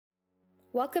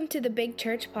Welcome to the Big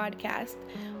Church Podcast.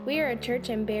 We are a church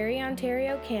in Barrie,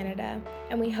 Ontario, Canada,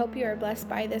 and we hope you are blessed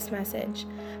by this message.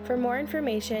 For more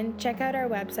information, check out our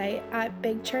website at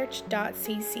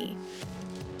bigchurch.cc.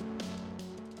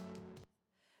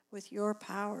 With your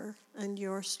power and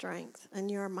your strength and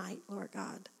your might, Lord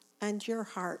God, and your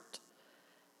heart.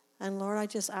 And Lord, I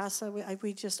just ask that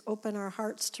we just open our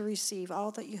hearts to receive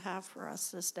all that you have for us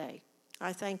this day.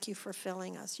 I thank you for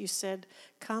filling us. You said,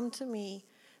 come to me,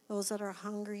 those that are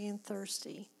hungry and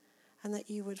thirsty, and that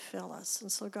you would fill us.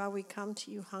 And so, God, we come to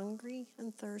you hungry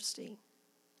and thirsty.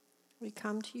 We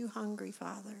come to you hungry,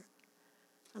 Father.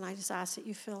 And I just ask that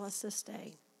you fill us this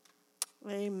day.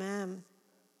 Amen.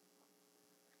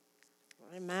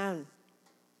 Amen.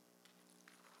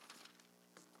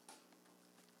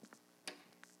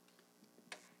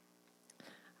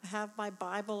 I have my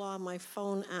Bible on my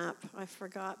phone app. I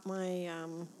forgot my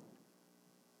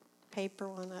paper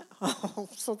one at home,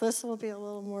 so this will be a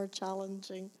little more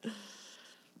challenging.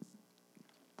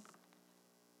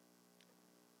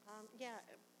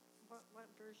 What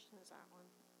version is that one?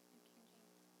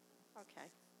 Okay.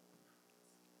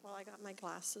 Well, I got my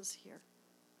glasses here.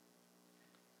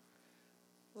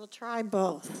 We'll try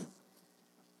both.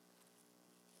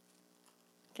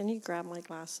 Can you grab my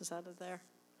glasses out of there?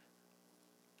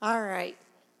 All right.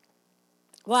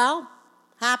 Well,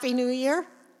 Happy New Year.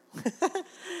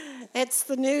 It's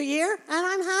the new year, and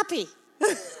I'm happy.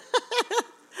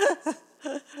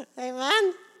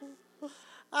 Amen?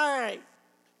 All right.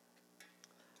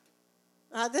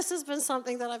 This has been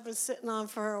something that I've been sitting on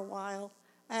for a while,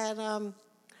 and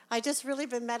I just really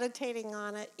been meditating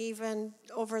on it even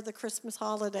over the Christmas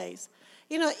holidays.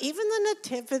 You know, even the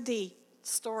nativity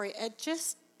story, it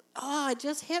just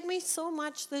hit me so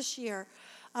much this year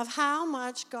of how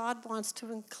much God wants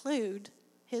to include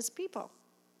his people.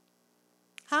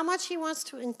 How much he wants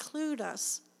to include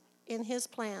us in his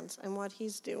plans and what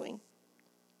he's doing.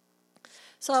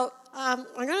 So I'm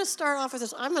going to start off with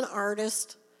this. I'm an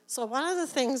artist. So one of the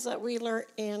things that we learned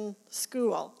in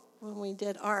school when we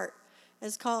did art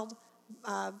is called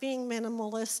being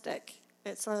minimalistic.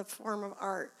 It's a form of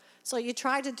art. So you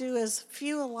try to do as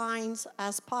few lines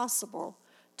as possible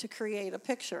to create a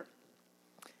picture.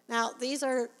 Now, these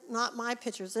are not my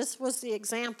pictures. This was the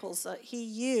examples that he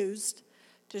used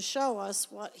to show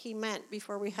us what he meant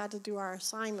before we had to do our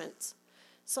assignments.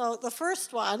 So the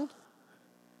first one,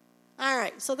 all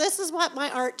right, so this is what my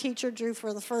art teacher drew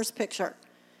for the first picture.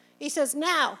 He says,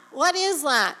 now, what is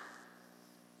that?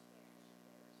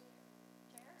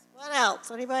 What else?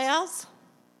 Anybody else?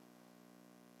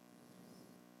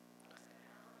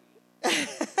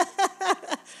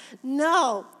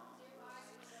 No.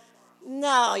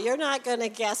 No, you're not going to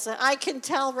guess it. I can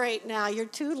tell right now. You're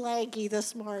too laggy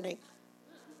this morning.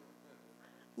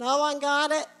 No one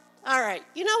got it? All right.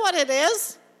 You know what it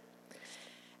is?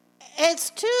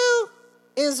 It's two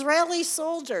Israeli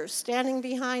soldiers standing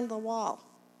behind the wall.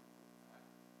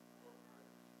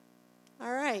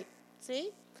 All right.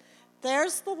 See?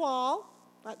 There's the wall.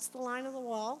 That's the line of the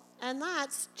wall. And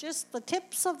that's just the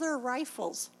tips of their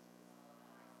rifles.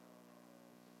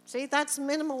 See? That's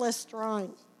minimalist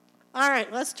drawing. All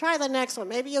right. Let's try the next one.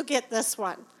 Maybe you'll get this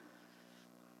one.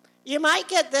 You might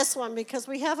get this one because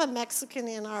we have a Mexican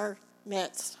in our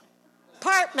midst.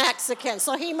 Part Mexican,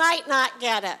 so he might not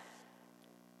get it.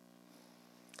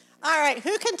 All right,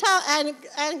 who can tell?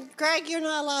 And Greg, you're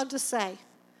not allowed to say.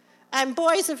 And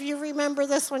boys, if you remember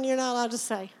this one, you're not allowed to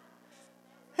say.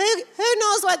 Who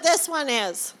knows what this one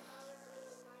is?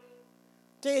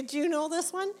 Did you know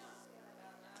this one?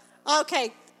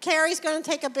 Okay, Carrie's going to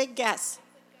take a big guess.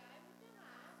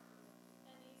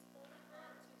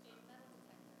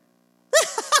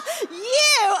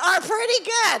 You are pretty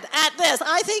good at this.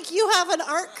 I think you have an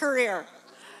art career.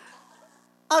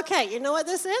 Okay, you know what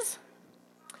this is?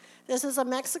 This is a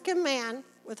Mexican man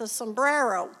with a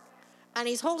sombrero, and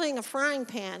he's holding a frying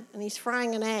pan, and he's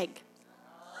frying an egg.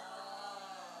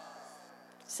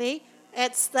 See?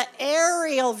 It's the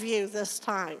aerial view this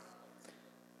time.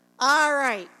 All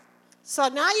right. So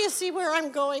now you see where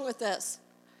I'm going with this.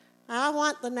 I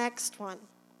want the next one,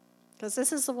 because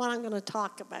this is the one I'm going to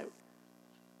talk about.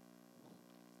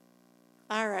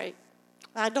 All right.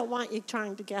 I don't want you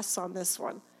trying to guess on this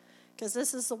one, because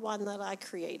this is the one that I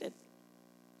created.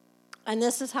 And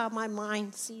this is how my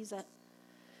mind sees it.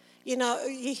 You know,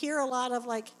 you hear a lot of,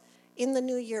 like, in the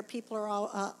new year, people are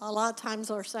all, a lot of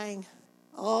times are saying,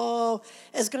 oh,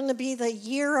 it's going to be the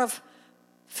year of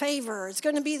favor. It's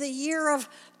going to be the year of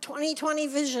 2020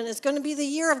 vision. It's going to be the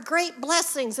year of great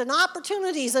blessings and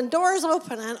opportunities and doors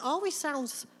open. And it always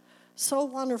sounds so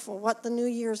wonderful what the new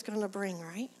year is going to bring,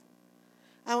 right?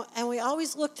 And we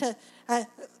always look to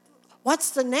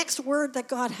What's the next word that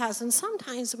God has? And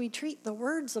sometimes we treat the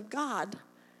words of God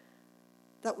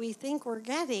that we think we're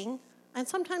getting, and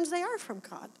sometimes they are from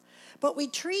God, but we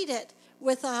treat it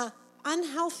with an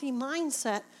unhealthy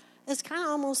mindset. It's kind of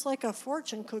almost like a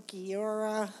fortune cookie or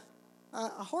a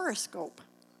horoscope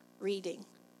reading.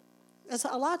 That's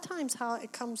a lot of times how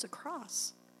it comes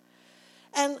across.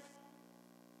 And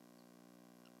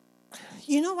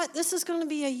you know what? This is going to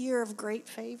be a year of great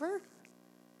favor,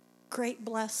 great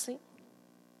blessing,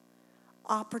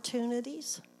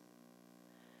 opportunities.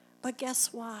 But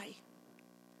guess why?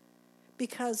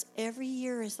 Because every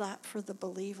year is that for the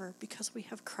believer, because we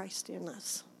have Christ in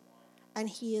us, and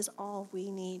he is all we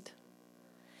need.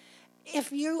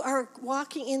 If you are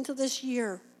walking into this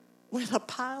year with a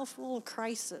pile full of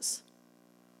crisis,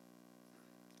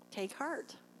 take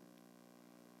heart.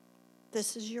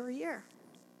 This is your year.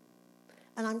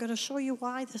 And I'm going to show you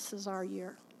why this is our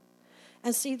year.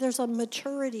 And see, there's a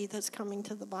maturity that's coming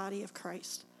to the body of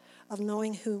Christ, of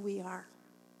knowing who we are.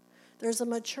 There's a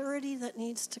maturity that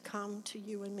needs to come to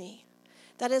you and me,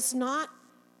 that is not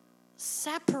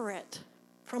separate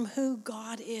from who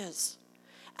God is.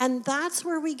 And that's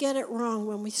where we get it wrong,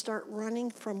 when we start running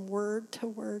from word to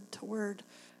word to word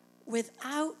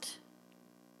without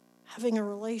having a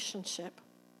relationship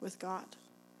with God.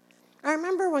 I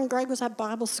remember when Greg was at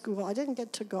Bible school, I didn't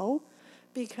get to go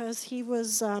because he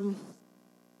was, I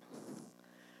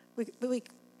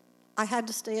had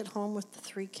to stay at home with the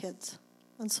 3 kids.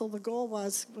 And so the goal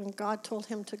was, when God told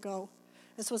him to go,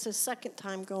 this was his second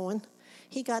time going,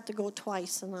 he got to go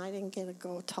twice, and I didn't get to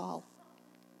go at all.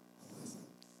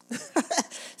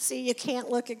 See, you can't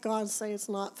look at God and say it's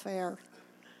not fair.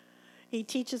 He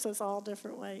teaches us all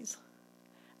different ways.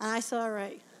 And I said, all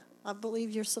right, I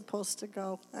believe you're supposed to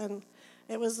go. And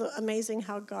it was amazing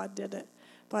how God did it.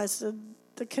 But I said,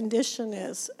 the condition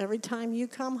is, every time you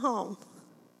come home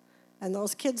and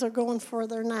those kids are going for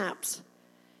their naps,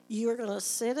 you are going to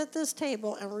sit at this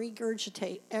table and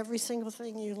regurgitate every single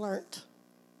thing you learned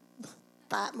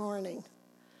that morning.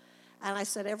 And I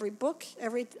said, every book,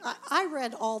 I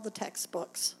read all the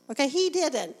textbooks. Okay, he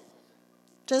didn't,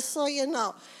 just so you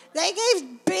know. They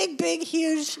gave big,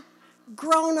 huge,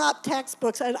 grown-up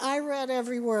textbooks, and I read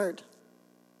every word.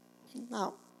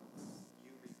 No.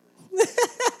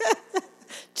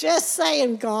 Just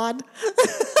saying, God.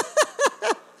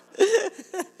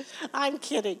 I'm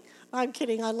kidding. I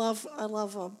love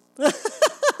them.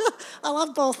 I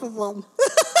love both of them.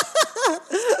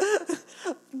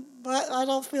 But I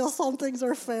don't feel some things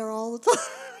are fair all the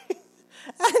time.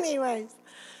 Anyways.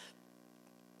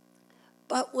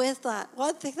 But with that,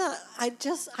 one thing that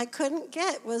I couldn't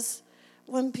get was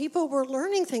when people were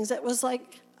learning things, it was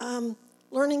like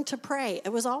learning to pray. It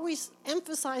was always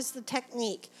emphasize the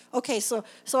technique. Okay, so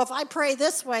if I pray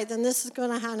this way, then this is going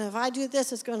to happen. If I do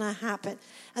this, it's going to happen.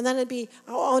 And then it'd be,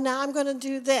 now I'm going to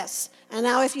do this. And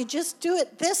now if you just do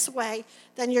it this way,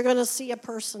 then you're going to see a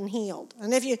person healed.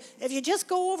 And if you just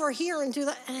go over here and do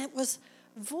that, and it was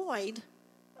void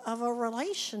of a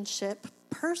relationship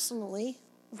personally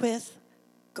with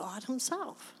God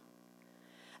himself.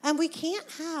 And we can't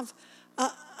have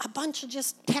a bunch of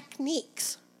just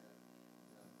techniques.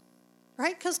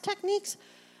 Right? Because techniques,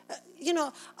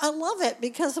 I love it,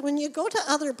 because when you go to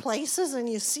other places and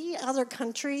you see other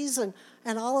countries and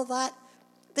all of that,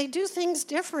 they do things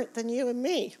different than you and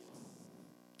me.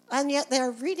 And yet they're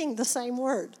reading the same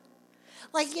word.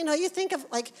 Like, you think of,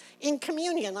 like, in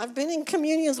communion. I've been in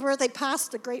communions where they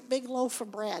passed a great big loaf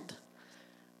of bread.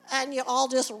 And you all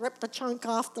just rip the chunk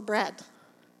off the bread.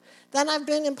 Then I've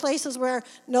been in places where,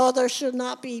 no, there should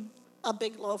not be a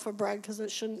big loaf of bread because it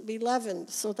shouldn't be leavened.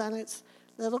 So then it's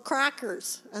little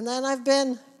crackers. And then I've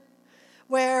been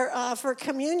where for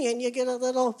communion you get a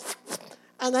little,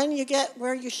 and then you get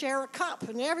where you share a cup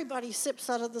and everybody sips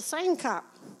out of the same cup.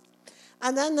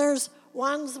 And then there's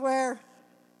ones where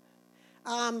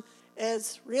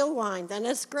it's real wine, then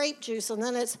it's grape juice, and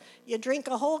then it's you drink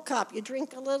a whole cup, you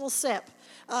drink a little sip.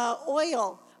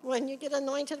 Oil. When you get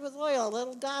anointed with oil, a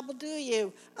little dab will do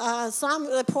you. Some,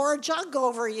 they pour a jug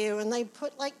over you, and they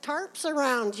put, like, tarps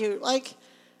around you. Like,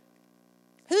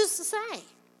 who's to say?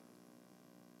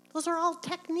 Those are all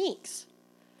techniques.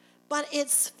 But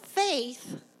it's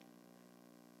faith,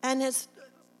 and it's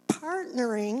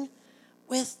partnering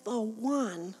with the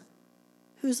one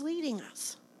who's leading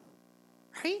us,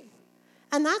 right?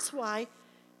 And that's why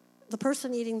the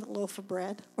person eating the loaf of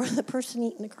bread or the person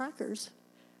eating the crackers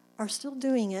are still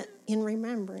doing it in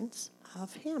remembrance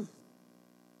of him.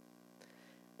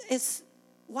 It's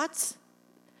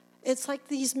like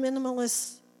these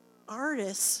minimalist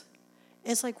artists.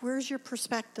 It's like, where's your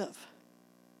perspective?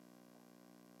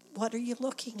 What are you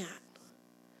looking at?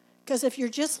 Because if you're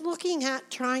just looking at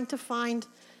trying to find,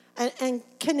 and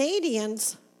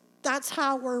Canadians, that's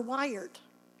how we're wired.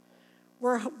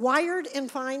 We're wired in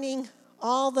finding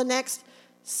all the next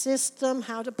system,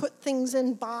 how to put things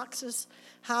in boxes,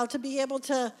 how to be able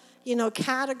to,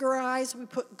 categorize. We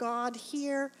put God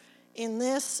here in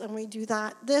this, and we do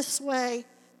that this way,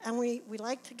 and we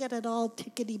like to get it all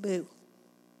tickety-boo,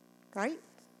 right?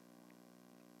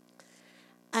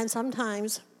 And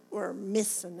sometimes we're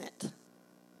missing it.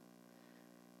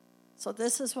 So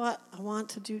this is what I want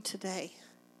to do today,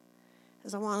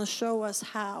 is I want to show us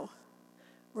how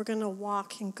we're going to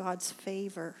walk in God's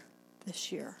favor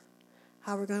this year,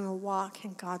 how we're going to walk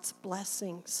in God's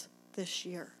blessings this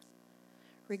year.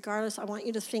 Regardless, I want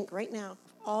you to think right now of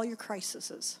all your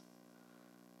crises,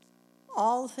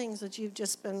 all the things that you've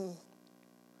just been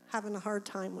having a hard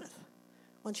time with.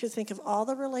 I want you to think of all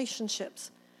the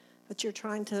relationships that you're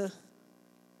trying to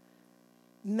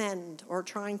mend or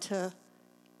trying to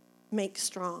make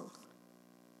strong.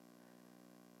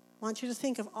 I want you to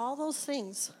think of all those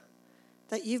things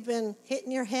that you've been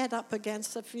hitting your head up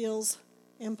against that feels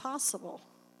impossible.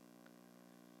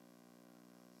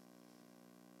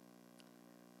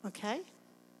 Okay?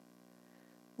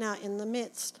 Now, in the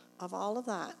midst of all of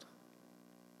that,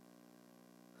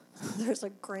 there's a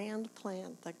grand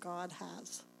plan that God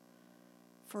has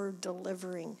for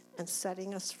delivering and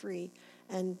setting us free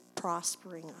and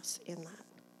prospering us in that.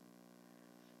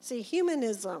 See,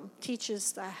 humanism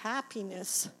teaches that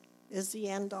happiness is the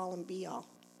end-all and be-all,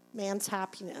 man's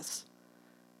happiness.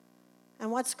 And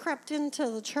what's crept into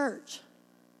the church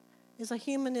is a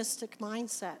humanistic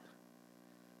mindset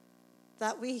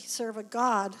that we serve a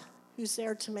God who's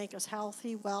there to make us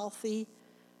healthy, wealthy,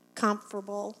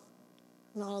 comfortable,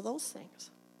 and all of those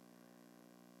things.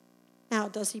 Now,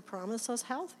 does he promise us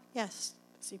health? Yes.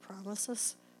 Does he promise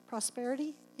us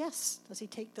prosperity? Yes. Does he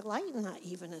take delight in that,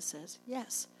 even, it says?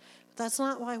 Yes. But that's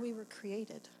not why we were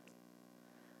created.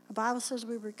 The Bible says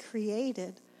we were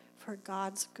created for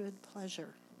God's good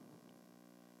pleasure.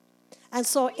 And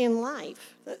so in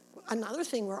life, another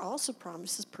thing we're also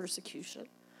promised is persecution.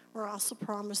 We're also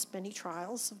promised many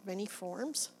trials of many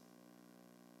forms.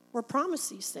 We're promised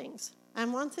these things.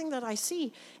 And one thing that I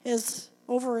see is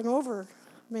over and over,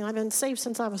 I've been saved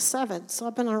since I was 7, so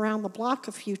I've been around the block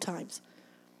a few times.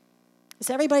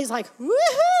 Everybody's like,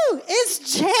 woohoo,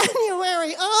 it's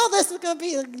January. Oh, this is going to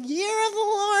be the year of the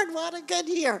Lord. What a good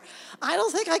year. I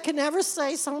don't think I can ever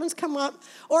say someone's come up,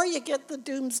 or you get the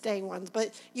doomsday ones,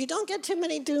 but you don't get too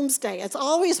many doomsday. It's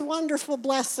always wonderful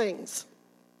blessings.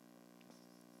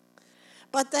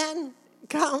 But then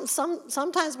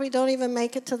sometimes we don't even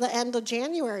make it to the end of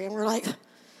January, and we're like,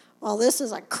 well, this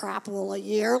is a crapple a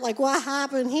year. Like, what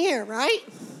happened here, right?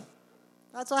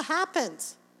 That's what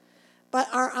happens. But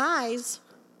our eyes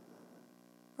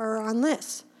are on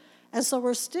this. And so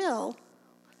we're still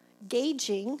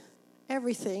gauging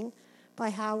everything by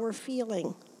how we're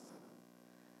feeling.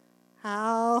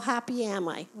 How happy am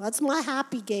I? What's my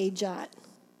happy gauge at?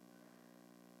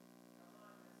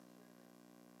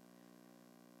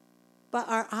 But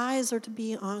our eyes are to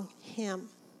be on him.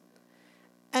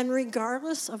 And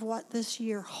regardless of what this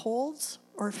year holds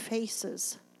or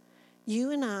faces,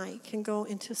 you and I can go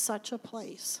into such a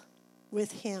place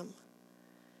with him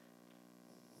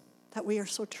that we are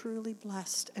so truly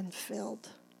blessed and filled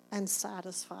and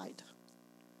satisfied.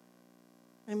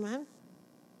 Amen?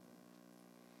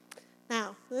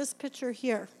 Now, this picture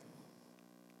here,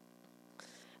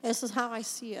 this is how I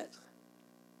see it.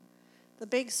 The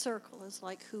big circle is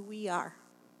like who we are.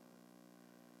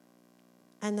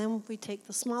 And then we take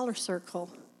the smaller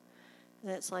circle,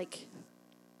 and it's like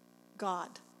God.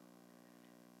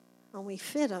 And we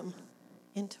fit him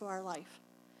into our life.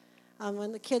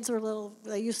 When the kids were little,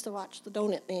 they used to watch the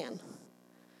Donut Man.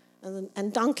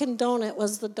 And Dunkin' Donut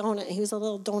was the donut. He was a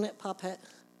little donut puppet.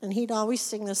 And he'd always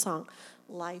sing this song,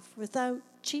 life without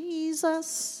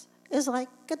Jesus is like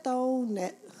a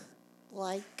donut,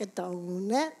 like a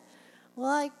donut,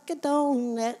 like a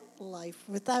donut. Life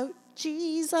without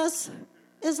Jesus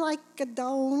is like a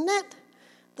donut.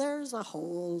 There's a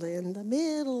hole in the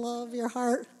middle of your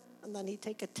heart. And then he'd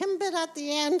take a Timbit at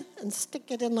the end and stick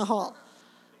it in the hole.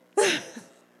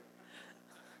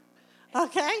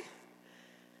 Okay?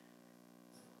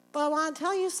 But I want to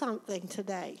tell you something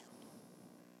today.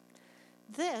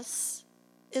 This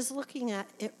is looking at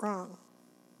it wrong.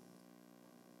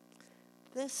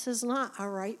 This is not a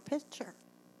right picture.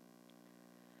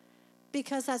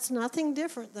 Because that's nothing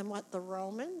different than what the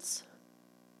Romans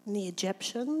and the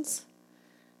Egyptians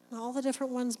and all the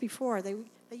different ones before. They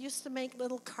used to make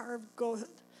little carved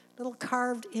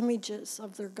images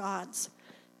of their gods.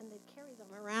 And they'd carry them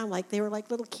around like they were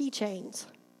like little keychains.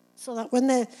 So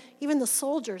that even the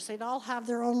soldiers, they'd all have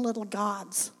their own little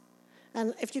gods.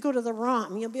 And if you go to the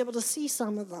ROM, you'll be able to see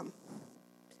some of them.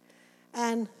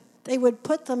 And they would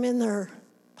put them in their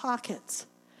pockets.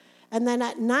 And then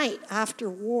at night, after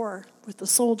war with the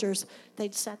soldiers,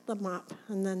 they'd set them up,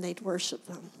 and then they'd worship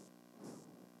them.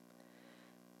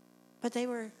 But they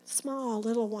were small,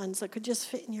 little ones that could just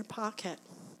fit in your pocket.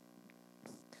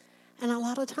 And a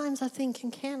lot of times I think in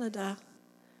Canada,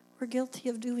 we're guilty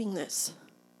of doing this.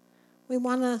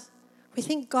 We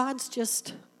think God's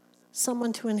just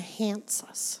someone to enhance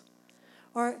us.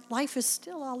 Or life is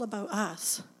still all about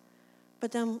us.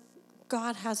 But then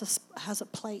God has a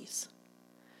place.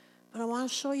 But I want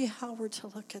to show you how we're to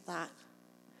look at that.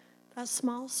 That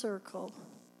small circle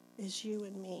is you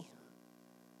and me.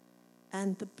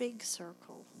 And the big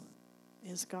circle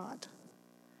is God.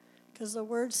 Because the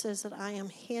word says that I am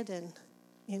hidden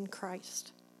in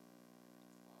Christ.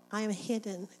 I am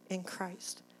hidden in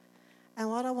Christ. And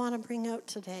what I want to bring out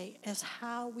today is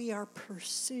how we are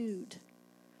pursued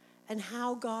and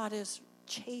how God is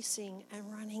chasing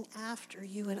and running after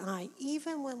you and I.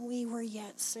 Even when we were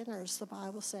yet sinners, the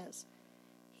Bible says,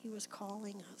 he was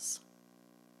calling us.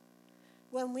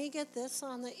 When we get this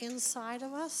on the inside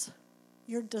of us,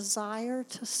 your desire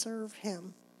to serve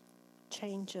him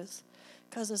changes.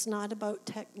 Because it's not about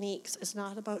techniques. It's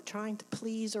not about trying to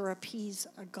please or appease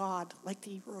a god like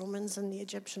the Romans and the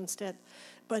Egyptians did.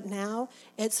 But now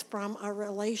it's from a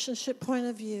relationship point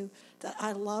of view that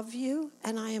I love you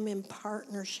and I am in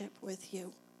partnership with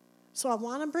you. So I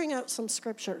want to bring out some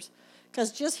scriptures.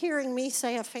 Because just hearing me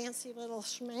say a fancy little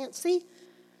schmancy,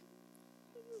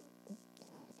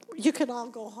 you could all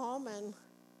go home and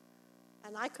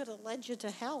I could have led you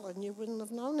to hell and you wouldn't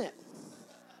have known it.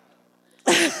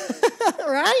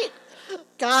 Right?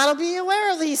 Gotta be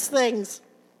aware of these things.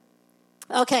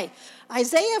 Okay,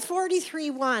 Isaiah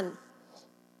 43:1.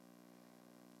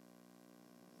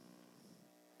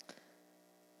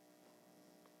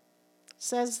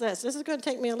 Says this. This is going to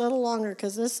take me a little longer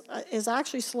because this is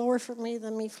actually slower for me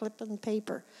than me flipping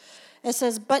paper. It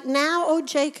says, "But now, O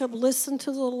Jacob, listen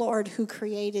to the Lord who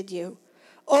created you.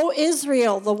 O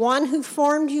Israel, the one who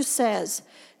formed you says,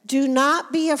 do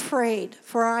not be afraid,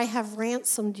 for I have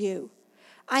ransomed you.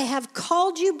 I have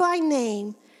called you by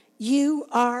name. You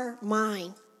are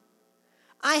mine."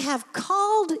 I have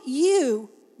called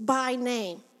you by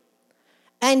name,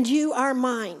 and you are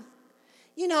mine.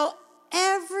 You know,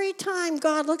 every time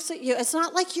God looks at you, it's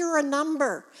not like you're a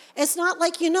number. It's not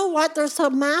like, you know what, there's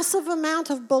a massive amount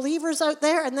of believers out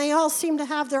there, and they all seem to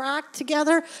have their act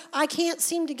together. I can't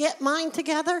seem to get mine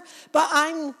together, but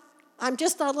I'm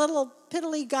just a little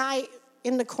piddly guy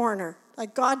in the corner,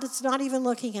 like God is not even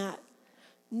looking at.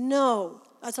 No,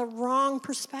 that's a wrong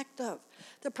perspective.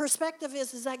 The perspective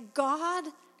is that God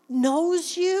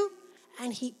knows you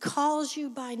and he calls you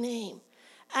by name.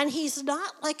 And he's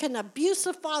not like an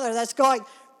abusive father that's going,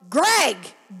 "Greg,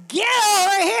 get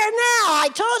over here now. I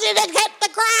told you to cut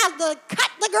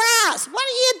the grass. What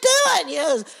are you doing,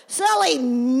 you silly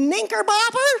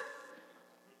knickerbopper?"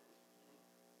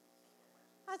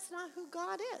 That's not who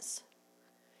God is.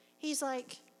 He's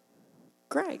like,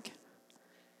 Greg,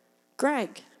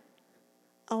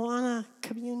 I want to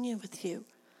communion with you.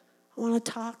 I want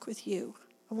to talk with you.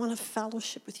 I want to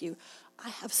fellowship with you. I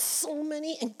have so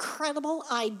many incredible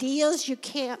ideas, you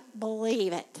can't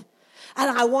believe it.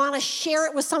 And I want to share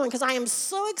it with someone because I am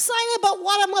so excited about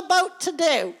what I'm about to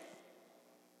do.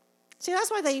 See,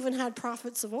 that's why they even had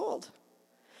prophets of old.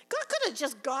 God could have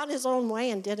just gone his own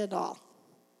way and did it all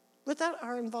without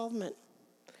our involvement.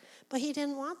 But he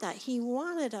didn't want that. He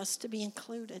wanted us to be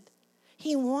included.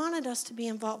 He wanted us to be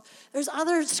involved. There's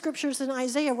other scriptures in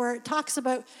Isaiah where it talks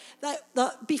about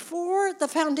that before the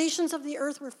foundations of the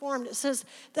earth were formed, it says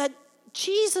that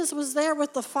Jesus was there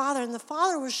with the Father, and the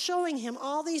Father was showing him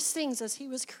all these things as he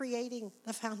was creating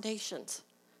the foundations.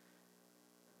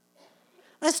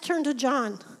 Let's turn to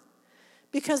John,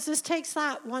 because this takes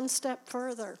that one step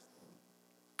further.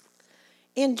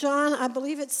 In John, I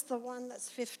believe it's the one that's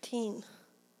 15.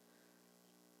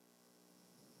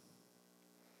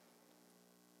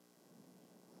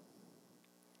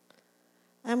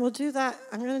 And we'll do that.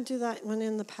 I'm going to do that one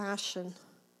in the Passion.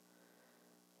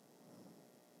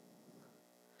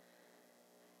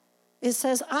 It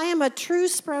says, "I am a true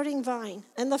sprouting vine,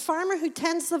 and the farmer who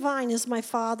tends the vine is my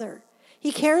Father.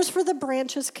 He cares for the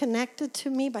branches connected to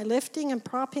me by lifting and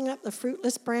propping up the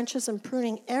fruitless branches and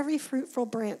pruning every fruitful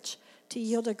branch to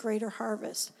yield a greater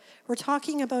harvest." We're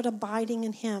talking about abiding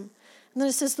in him. And then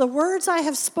it says, "The words I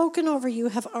have spoken over you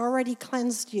have already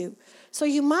cleansed you. So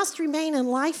you must remain in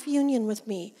life union with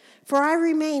me, for I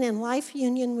remain in life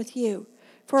union with you.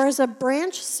 For as a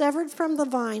branch severed from the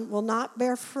vine will not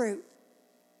bear fruit,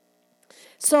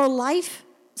 so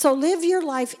live your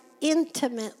life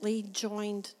intimately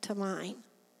joined to mine.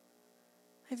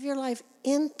 Live your life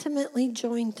intimately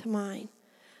joined to mine.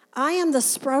 I am the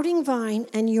sprouting vine,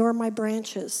 and you're my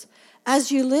branches. As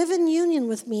you live in union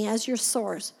with me as your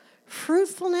source,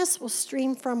 fruitfulness will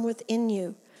stream from within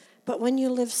you. But when you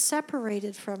live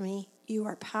separated from me, you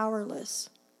are powerless.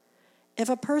 If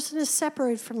a person is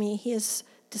separated from me, he is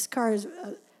discarded.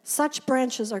 Such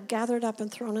branches are gathered up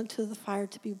and thrown into the fire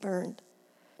to be burned.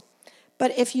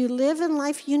 But if you live in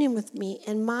life union with me,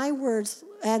 and my words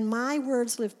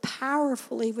live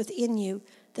powerfully within you,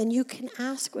 then you can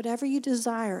ask whatever you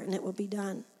desire, and it will be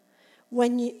done.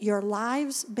 When your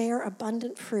lives bear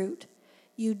abundant fruit,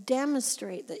 you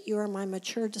demonstrate that you are my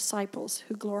mature disciples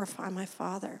who glorify my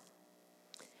Father.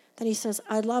 Then he says,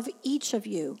 I love each of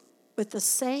you with the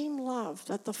same love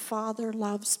that the Father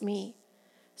loves me.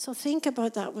 So think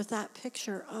about that with that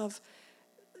picture of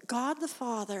God the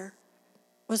Father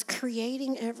was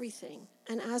creating everything.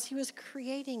 And as he was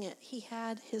creating it, he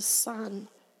had his son,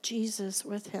 Jesus,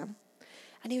 with him.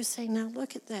 And he was saying, now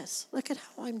look at this. Look at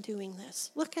how I'm doing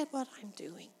this. Look at what I'm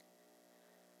doing.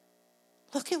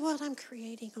 Look at what I'm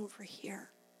creating over here.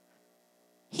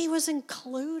 He was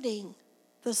including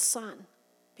the son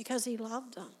because he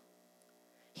loved him.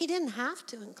 He didn't have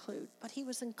to include, but he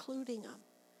was including him.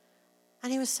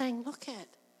 And he was saying,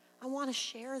 I want to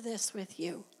share this with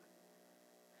you.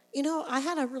 You know, I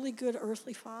had a really good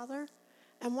earthly father.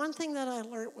 And one thing that I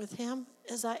learned with him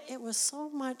is that it was so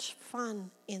much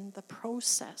fun in the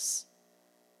process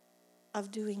of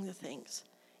doing the things.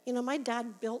 You know, my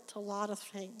dad built a lot of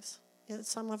things. You know,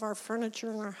 some of our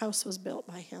furniture in our house was built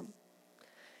by him.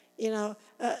 You know,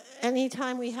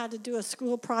 anytime we had to do a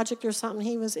school project or something,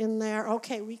 he was in there.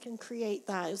 Okay, we can create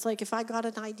that. It's like if I got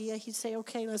an idea, he'd say,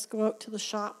 okay, let's go out to the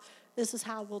shop. This is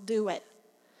how we'll do it.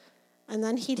 And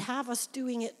then he'd have us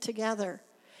doing it together.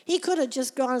 He could have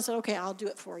just gone and said, okay, I'll do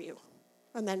it for you.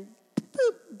 And then,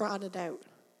 boop, brought it out.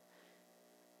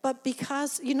 But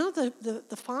because, you know, the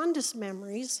fondest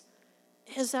memories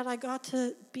is that I got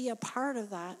to be a part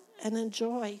of that and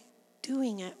enjoy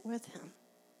doing it with him.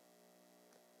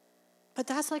 But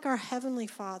that's like our Heavenly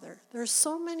Father. There's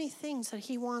so many things that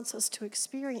he wants us to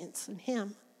experience in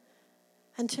him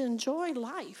and to enjoy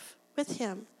life with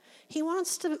him. He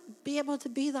wants to be able to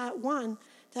be that one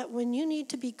that when you need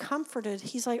to be comforted,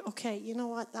 he's like, okay, you know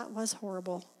what? That was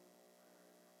horrible.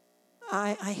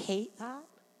 I hate that,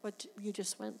 what you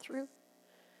just went through,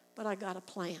 but I got a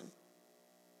plan.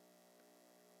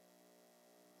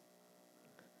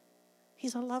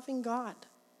 He's a loving God.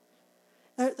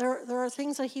 There are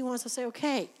things that he wants to say,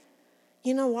 okay,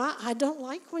 you know what? I don't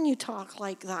like when you talk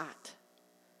like that.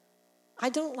 I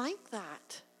don't like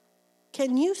that.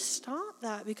 Can you stop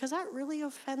that? Because that really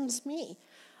offends me.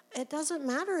 It doesn't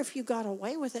matter if you got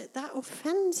away with it. That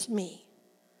offends me.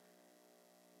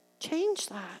 Change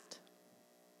that.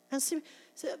 And see,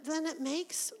 so then it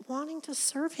makes wanting to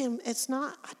serve him, it's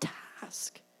not a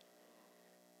task.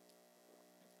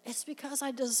 It's because I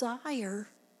desire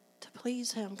to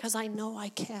please him, because I know I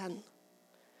can.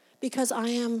 Because I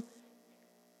am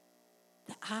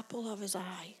the apple of his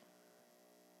eye.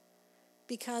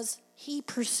 Because he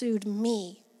pursued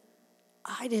me.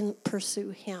 I didn't pursue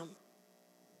him.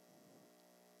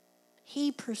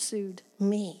 He pursued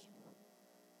me.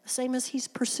 The same as he's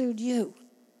pursued you.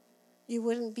 You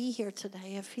wouldn't be here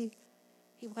today if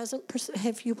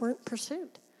if you weren't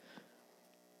pursued.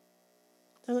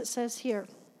 Then it says here,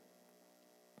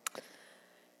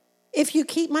 if you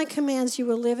keep my commands, you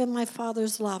will live in my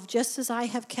Father's love, just as I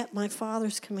have kept my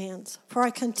Father's commands. For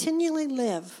I continually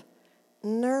live,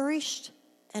 nourished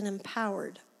and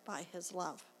empowered by his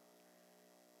love.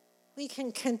 We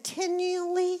can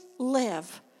continually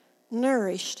live,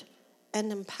 nourished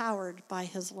and empowered by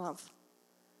his love.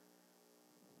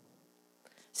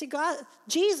 See,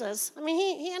 Jesus,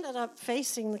 he ended up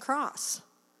facing the cross.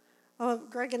 Oh,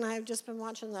 Greg and I have just been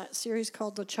watching that series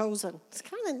called The Chosen. It's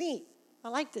kind of neat. I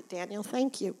liked it, Daniel.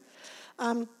 Thank you.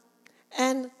 And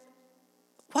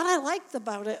what I liked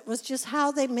about it was just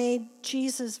how they made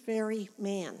Jesus very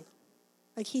man.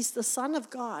 Like he's the Son of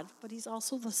God, but he's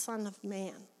also the Son of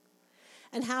Man.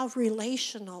 And how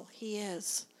relational he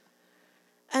is.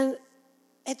 And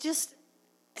it just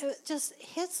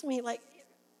hits me like,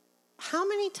 how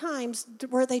many times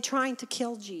were they trying to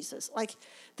kill Jesus? Like,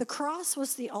 the cross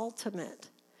was the ultimate.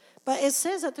 But it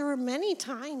says that there were many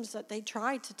times that they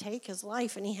tried to take his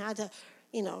life, and he had to,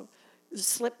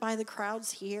 slip by the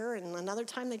crowds here. And another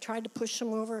time they tried to push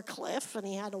him over a cliff, and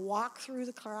he had to walk through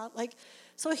the crowd.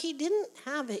 So he didn't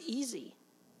have it easy.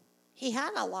 He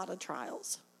had a lot of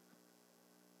trials.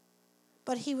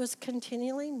 But he was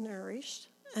continually nourished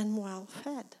and well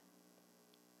fed.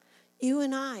 You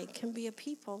and I can be a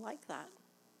people like that.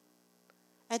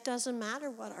 It doesn't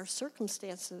matter what our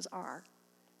circumstances are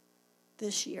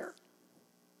this year.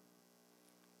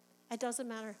 It doesn't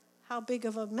matter how big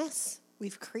of a mess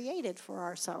we've created for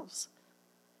ourselves.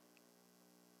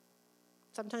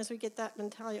 Sometimes we get that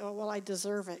mentality, oh, well, I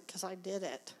deserve it because I did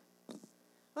it.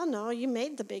 Well, no, you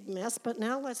made the big mess, but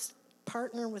now let's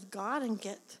partner with God and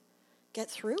get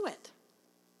through it.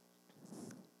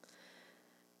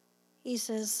 He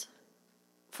says,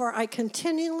 for I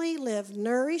continually live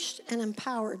nourished and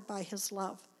empowered by his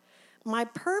love. My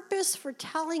purpose for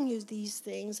telling you these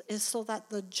things is so that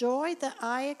the joy that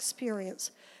I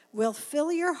experience will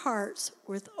fill your hearts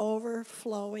with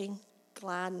overflowing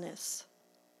gladness.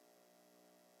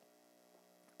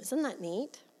 Isn't that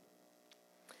neat?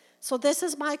 So this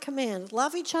is my command.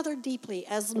 Love each other deeply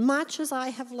as much as I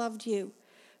have loved you.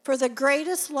 For the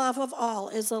greatest love of all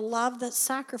is a love that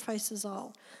sacrifices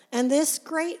all. And this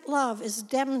great love is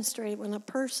demonstrated when a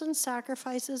person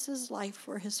sacrifices his life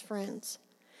for his friends.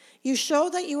 You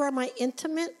show that you are my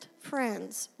intimate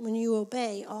friends when you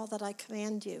obey all that I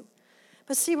command you.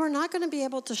 But see, we're not going to be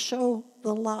able to show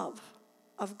the love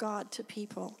of God to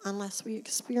people unless we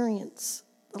experience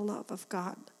the love of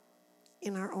God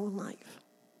in our own life.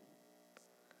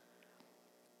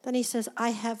 Then he says, I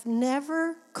have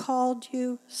never called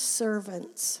you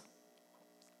servants,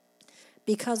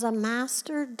 because a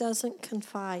master doesn't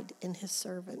confide in his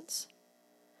servants.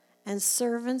 And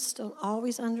servants don't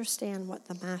always understand what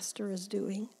the master is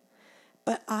doing.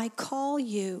 But I call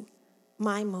you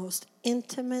my most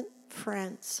intimate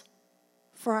friends,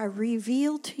 for I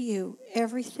reveal to you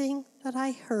everything that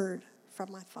I heard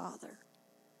from my Father.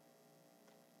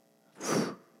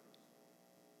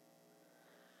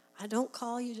 I don't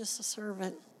call you just a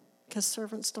servant, because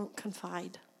servants don't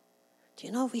confide. Do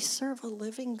you know we serve a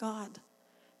living God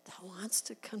that wants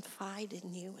to confide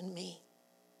in you and me?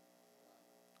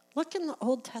 Look in the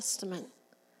Old Testament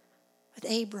with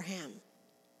Abraham,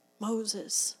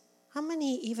 Moses. How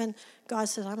many even God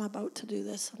said, I'm about to do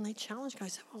this, and they challenged God. I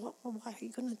said, well, why are you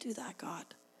going to do that, God?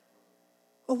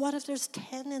 Well, what if there's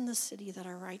 10 in the city that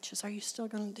are righteous? Are you still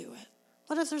going to do it?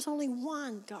 What if there's only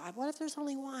one, God? What if there's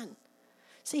only one?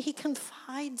 See, he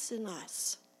confides in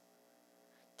us.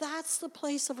 That's the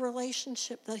place of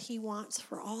relationship that he wants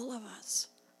for all of us.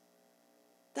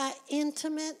 That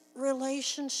intimate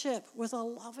relationship with a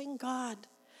loving God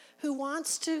who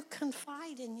wants to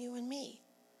confide in you and me.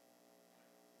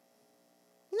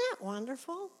 Isn't that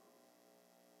wonderful?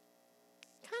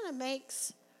 Kind of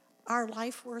makes our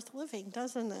life worth living,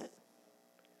 doesn't it?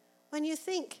 When you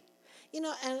think,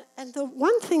 and the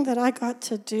one thing that I got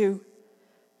to do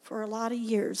for a lot of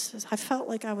years is I felt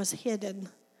like I was hidden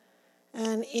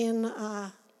and in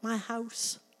my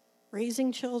house,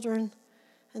 raising children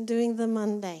and doing the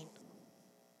mundane.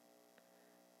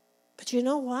 But you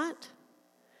know what?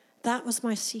 That was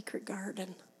my secret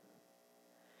garden.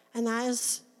 And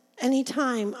as any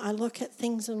time I look at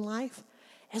things in life,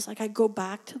 it's like I go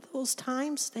back to those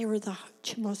times. They were the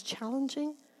most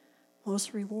challenging,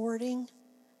 most rewarding,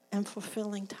 and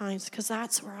fulfilling times, because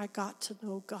that's where I got to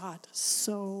know God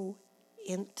so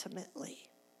intimately.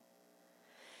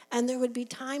 And there would be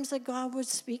times that God would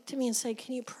speak to me and say,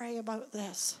 can you pray about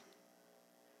this?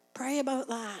 Pray about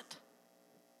that.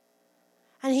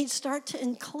 And he'd start to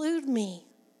include me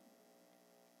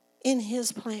in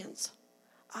his plans.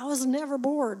 I was never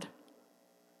bored.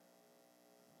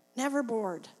 Never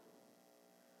bored.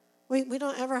 We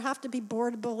don't ever have to be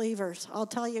bored believers. I'll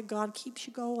tell you, God keeps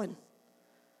you going.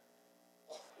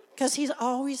 Because he's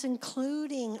always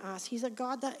including us. He's a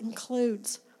God that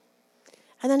includes.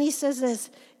 And then he says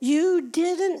this, you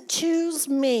didn't choose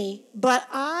me, but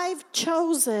I've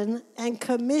chosen and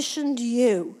commissioned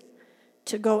you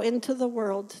to go into the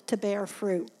world to bear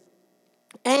fruit.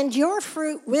 And your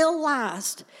fruit will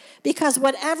last, because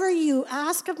whatever you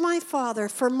ask of my Father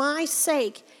for my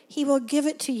sake, he will give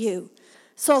it to you.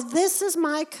 So this is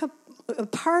my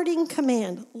parting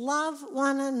command. Love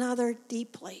one another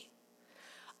deeply.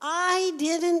 You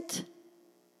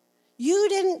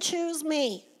didn't choose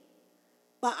me,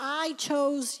 but I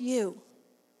chose you.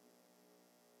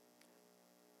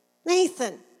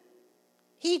 Nathan,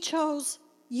 he chose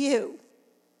you.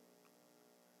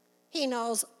 He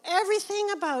knows everything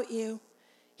about you.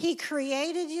 He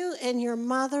created you in your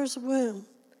mother's womb.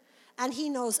 And he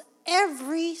knows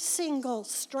every single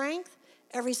strength,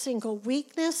 every single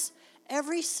weakness,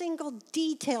 every single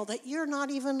detail that you're not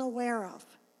even aware of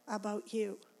about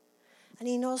you. And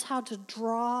he knows how to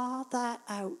draw that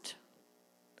out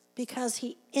because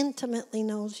he intimately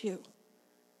knows you.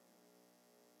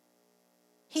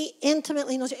 He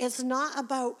intimately knows you. It's not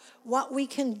about what we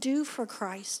can do for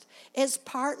Christ. It's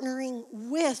partnering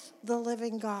with the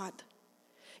living God.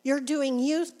 You're doing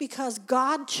youth because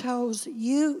God chose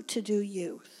you to do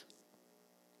youth.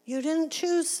 You didn't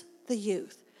choose the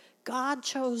youth. God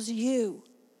chose you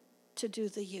to do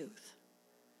the youth.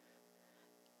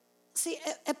 See,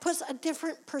 it puts a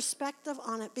different perspective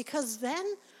on it, because then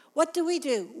what do?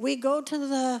 We go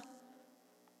to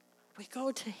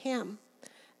him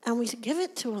and we give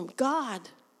it to him. God,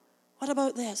 what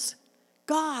about this?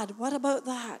 God, what about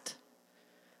that?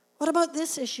 What about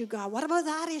this issue, God? What about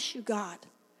that issue, God?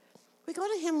 We go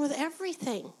to him with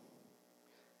everything.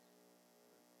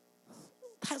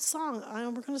 That song,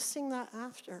 we're going to sing that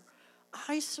after.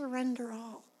 I surrender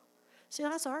all. See,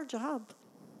 that's our job.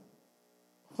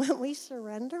 When we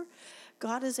surrender,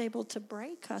 God is able to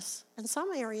break us. In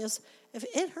some areas, if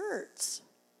it hurts,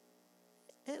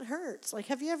 it hurts. Like,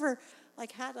 have you ever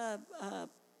had a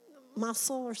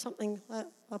muscle or something,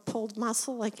 a pulled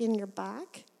muscle like in your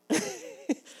back?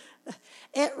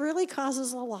 It really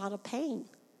causes a lot of pain.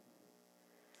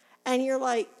 And you're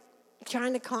like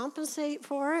trying to compensate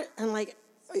for it, and like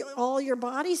all your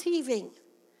body's heaving.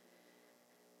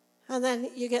 And then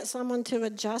you get someone to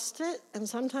adjust it, and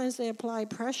sometimes they apply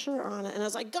pressure on it. And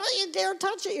it's like, don't you dare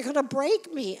touch it, you're going to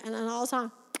break me. And then all of a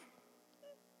sudden,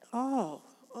 oh,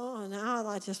 now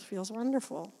that just feels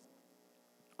wonderful.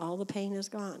 All the pain is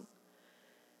gone.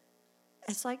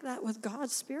 It's like that with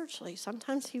God spiritually.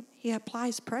 Sometimes he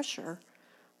applies pressure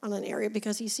on an area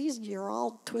because he sees you're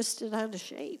all twisted out of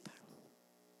shape.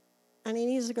 And he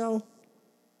needs to go,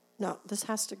 no, this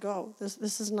has to go.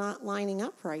 This is not lining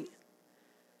up right.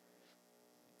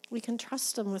 We can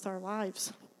trust him with our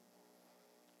lives.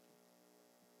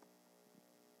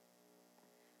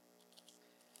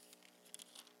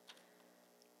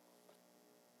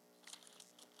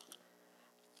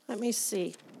 Let me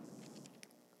see.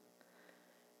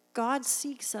 God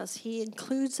seeks us. He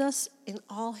includes us in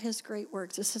all his great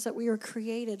works. It says that we were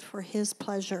created for his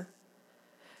pleasure.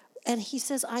 And he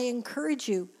says, I encourage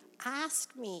you,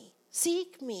 ask me,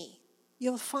 seek me,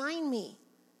 you'll find me,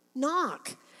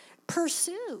 knock,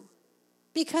 pursue.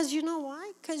 Because you know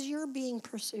why? Because you're being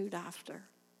pursued after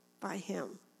by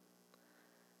him.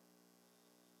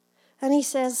 And he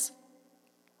says,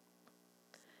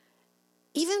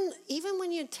 even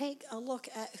when you take a look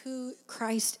at who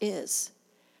Christ is,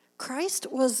 Christ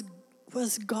was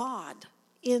God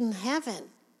in heaven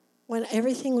when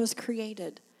everything was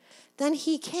created. Then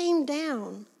he came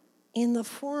down in the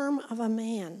form of a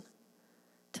man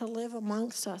to live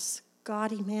amongst us,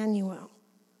 God Emmanuel.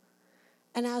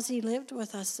 And as he lived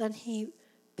with us, then he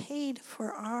paid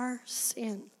for our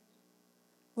sin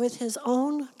with his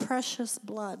own precious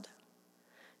blood,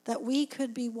 that we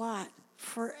could be what?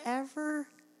 Forever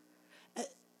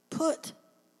put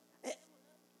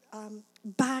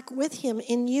back with him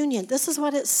in union. This is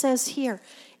what it says here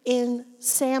in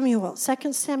Samuel,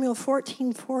 2 Samuel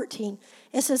 14:14.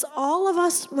 It says, all of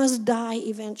us must die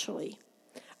eventually.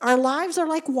 Our lives are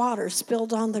like water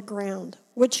spilled on the ground,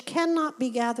 which cannot be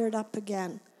gathered up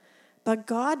again. But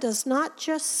God does not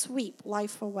just sweep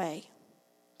life away.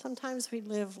 Sometimes we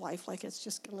live life like it's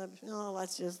just going to,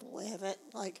 let's just live it.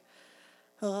 Like,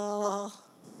 and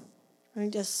he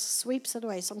just sweeps it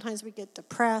away. Sometimes we get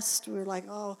depressed. We're like,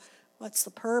 what's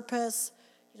the purpose?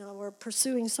 We're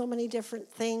pursuing so many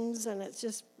different things, and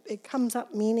it comes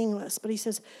up meaningless. But he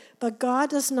says, but God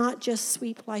does not just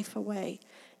sweep life away.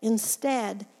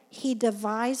 Instead, he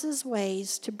devises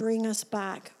ways to bring us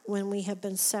back when we have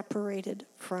been separated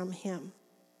from him.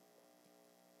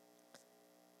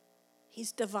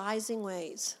 He's devising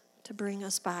ways to bring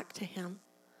us back to him.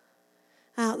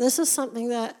 Now, this is something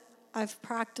that I've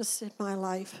practiced in my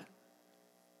life.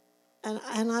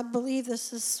 And I believe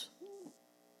this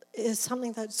is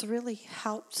something that's really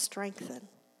helped strengthen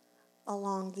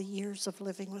along the years of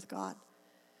living with God.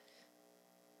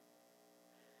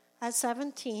 At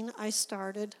 17, I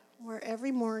started where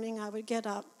every morning I would get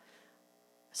up.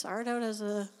 I started out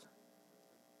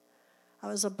I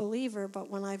was a believer, but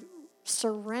when I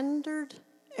surrendered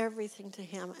everything to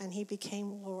him and he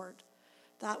became Lord,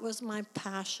 that was my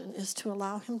passion, is to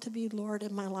allow him to be Lord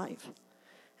in my life.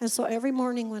 And so every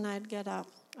morning when I'd get up,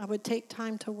 I would take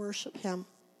time to worship him.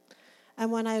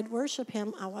 And when I'd worship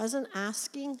him, I wasn't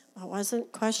asking, I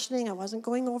wasn't questioning, I wasn't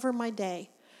going over my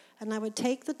day. And I would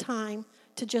take the time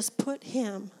to just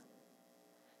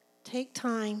take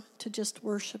time to just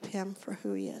worship him for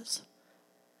who he is.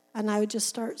 And I would just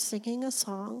start singing a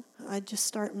song. I'd just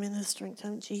start ministering to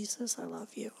him. Jesus, I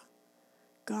love you.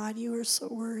 God, you are so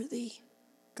worthy.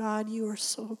 God, you are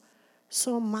so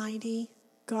mighty.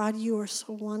 God, you are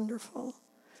so wonderful.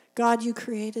 God, you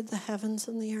created the heavens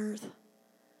and the earth.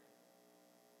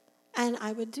 And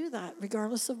I would do that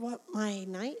regardless of what my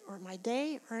night or my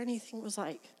day or anything was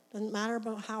like. Didn't matter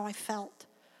about how I felt.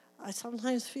 I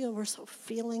sometimes feel we're so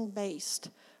feeling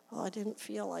based. Well, I didn't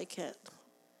feel like it.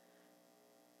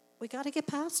 We got to get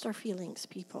past our feelings,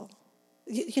 people.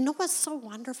 You know what's so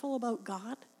wonderful about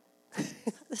God?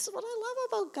 This is what I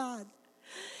love about God.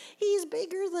 He's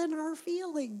bigger than our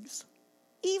feelings.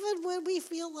 Even when we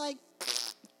feel like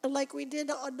we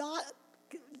did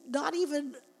not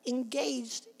even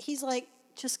engaged, he's like,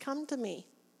 just come to me.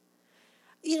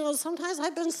 You know, sometimes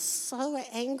I've been so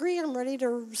angry, I'm ready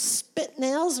to spit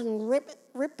nails and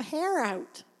rip hair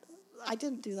out. I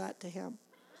didn't do that to him.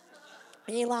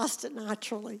 He lost it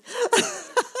naturally.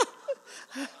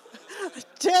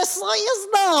 Just so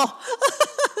you know.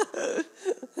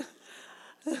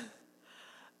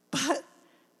 But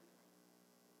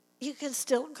you can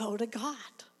still go to God.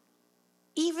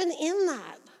 Even in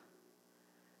that.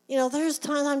 You know, there's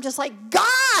times I'm just like,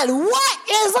 God, what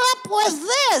is up with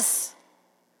this?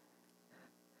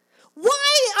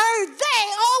 Why are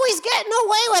they always getting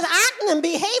away with acting and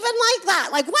behaving like that?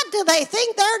 Like, what do they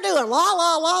think they're doing? La,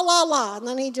 la, la, la, la. And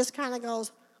then he just kind of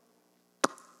goes.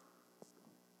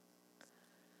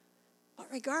 But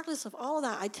regardless of all of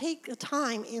that, I take the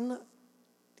time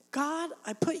God,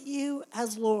 I put you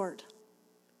as Lord.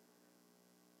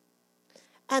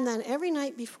 And then every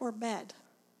night before bed,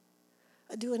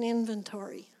 I do an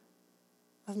inventory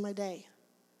of my day.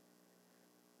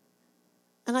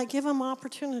 And I give him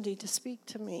opportunity to speak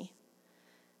to me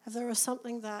if there was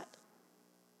something that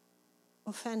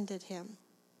offended him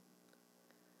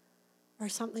or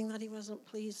something that he wasn't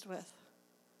pleased with.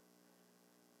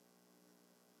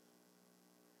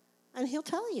 And he'll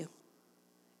tell you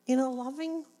in a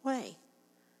loving way.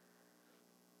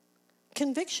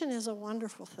 Conviction is a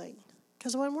wonderful thing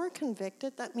because when we're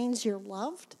convicted, that means you're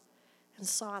loved and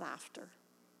sought after.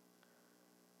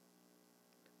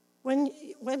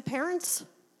 When parents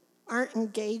aren't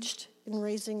engaged in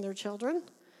raising their children,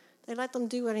 they let them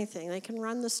do anything. They can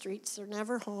run the streets. They're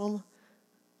never home.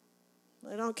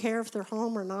 They don't care if they're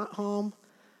home or not home.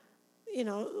 You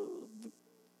know,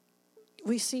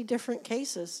 we see different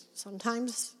cases.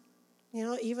 Sometimes, you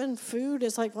know, even food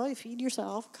is like, well, you feed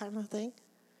yourself kind of thing.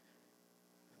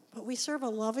 But we serve a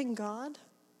loving God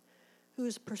who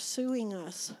is pursuing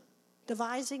us,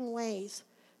 devising ways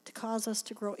to cause us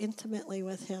to grow intimately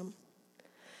with him.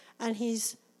 And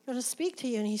he's going to speak to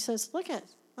you, and he says, look I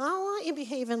don't want you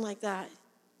behaving like that.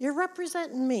 You're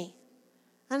representing me,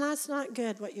 and that's not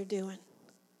good what you're doing.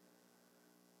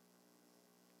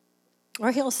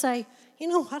 Or he'll say, you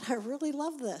know what, I really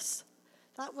love this.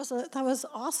 That was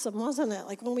awesome, wasn't it?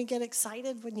 Like when we get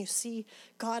excited when you see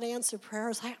God answer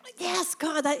prayers, like, yes,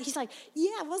 God. He's like,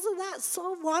 yeah, wasn't that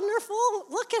so wonderful?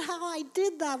 Look at how I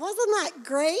did that. Wasn't that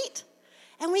great?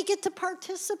 And we get to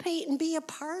participate and be a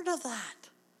part of that.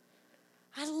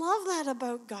 I love that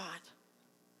about God.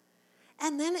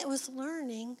 And then it was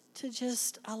learning to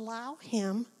just allow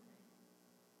him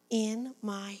in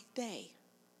my day.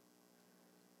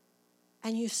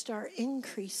 And you start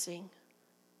increasing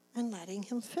and letting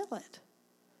him fill it.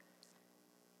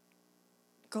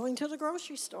 Going to the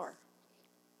grocery store.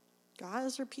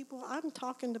 Guys or people, I'm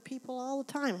talking to people all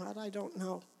the time that I don't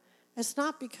know. It's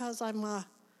not because I'm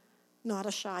not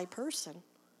a shy person,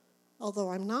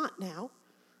 although I'm not now.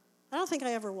 I don't think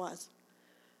I ever was.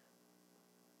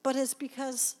 But it's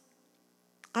because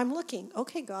I'm looking.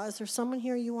 Okay, God, is there someone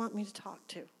here you want me to talk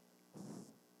to?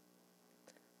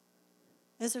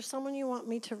 Is there someone you want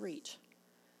me to reach?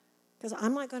 Because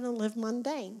I'm not going to live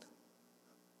mundane.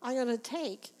 I'm going to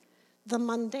take the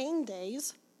mundane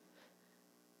days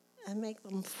and make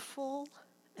them full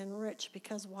and rich.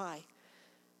 Because why?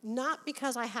 Not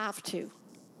because I have to.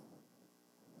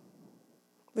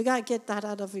 We got to get that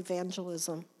out of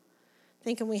evangelism,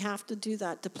 thinking we have to do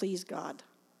that to please God.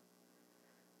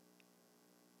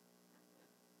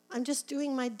 I'm just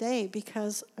doing my day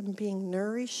because I'm being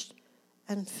nourished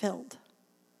and filled.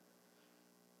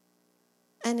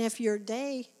 And if your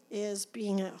day is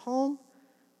being at home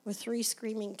with 3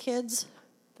 screaming kids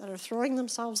that are throwing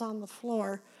themselves on the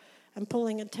floor and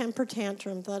pulling a temper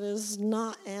tantrum that is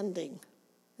not ending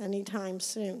anytime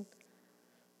soon,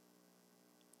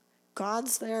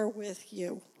 God's there with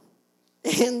you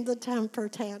in the temper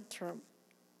tantrum.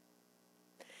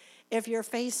 If you're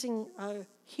facing a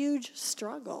huge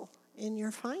struggle in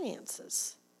your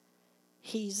finances,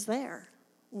 he's there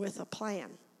with a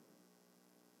plan.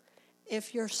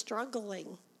 If you're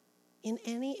struggling in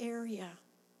any area,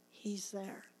 he's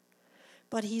there.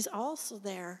 But he's also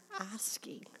there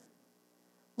asking,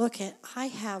 look, I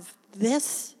have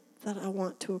this that I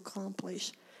want to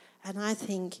accomplish, and I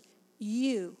think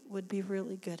you would be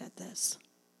really good at this.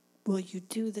 Will you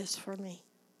do this for me?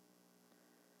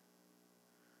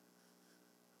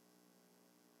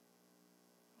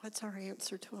 What's our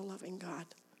answer to a loving God?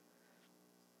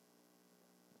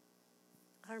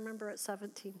 I remember at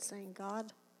 17 saying,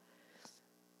 God,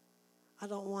 I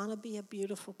don't want to be a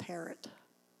beautiful parrot,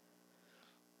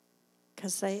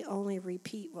 because they only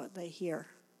repeat what they hear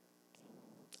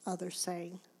others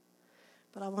saying.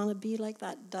 But I want to be like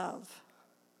that dove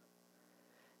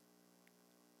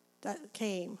that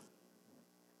came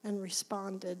and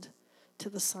responded to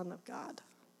the Son of God.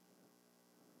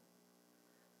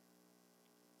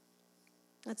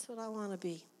 That's what I want to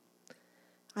be.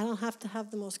 I don't have to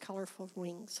have the most colorful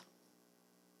wings.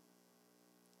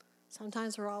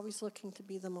 Sometimes we're always looking to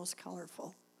be the most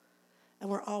colorful. And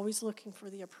we're always looking for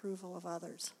the approval of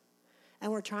others.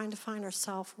 And we're trying to find our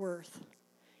self-worth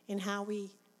in how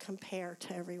we compare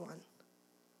to everyone.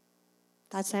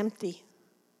 That's empty.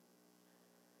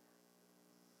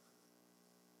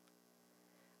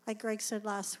 Like Greg said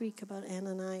last week about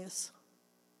Ananias.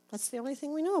 That's the only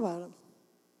thing we know about him.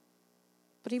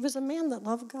 But he was a man that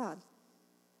loved God.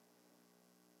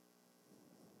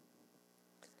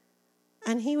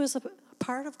 And he was a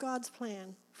part of God's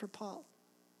plan for Paul.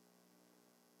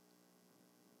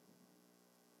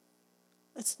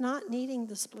 It's not needing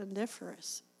the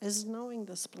splendiferous. It's knowing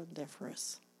the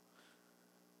splendiferous.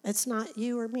 It's not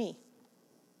you or me.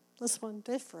 The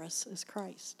splendiferous is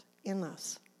Christ in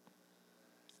us.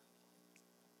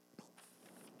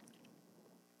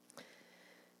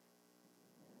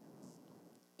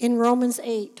 In Romans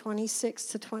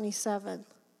 8:26-27, it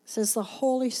says, the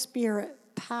Holy Spirit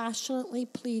passionately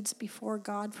pleads before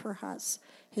God for us,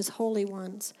 his holy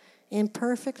ones, in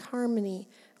perfect harmony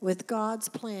with God's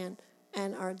plan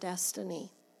and our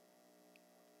destiny.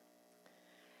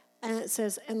 And it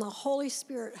says, and the Holy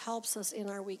Spirit helps us in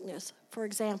our weakness. For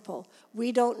example,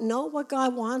 we don't know what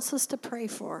God wants us to pray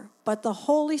for, but the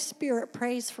Holy Spirit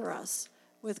prays for us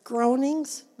with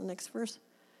groanings, the next verse,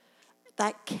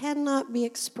 that cannot be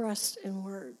expressed in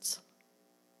words.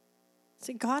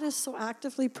 See, God is so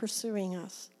actively pursuing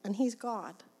us, and he's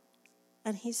God.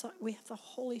 And we have the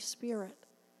Holy Spirit.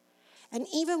 And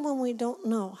even when we don't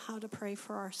know how to pray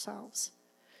for ourselves,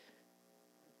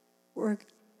 we're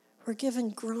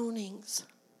given groanings.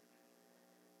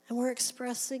 And we're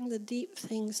expressing the deep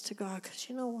things to God. Because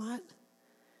you know what?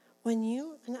 When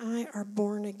you and I are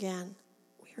born again,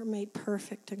 we are made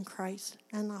perfect in Christ.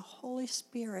 And the Holy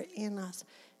Spirit in us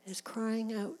is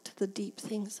crying out to the deep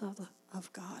things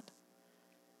of God.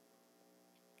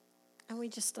 And we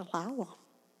just allow them.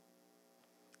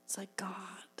 It's like, God,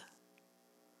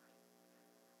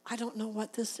 I don't know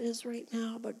what this is right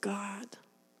now, but God,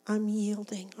 I'm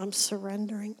yielding. I'm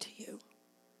surrendering to you.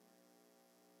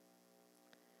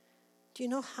 Do you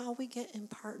know how we get in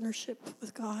partnership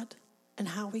with God and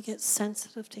how we get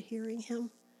sensitive to hearing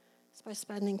him? It's by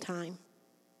spending time.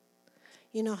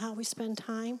 You know how we spend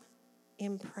time?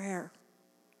 In prayer.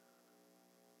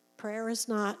 Prayer is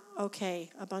not, okay,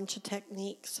 a bunch of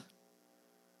techniques.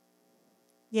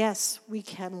 Yes, we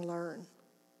can learn.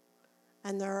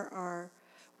 And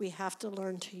we have to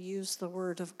learn to use the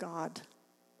Word of God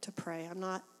to pray. I'm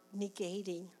not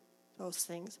negating those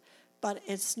things, but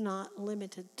it's not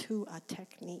limited to a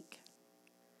technique.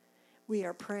 We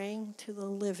are praying to the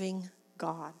living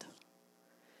God.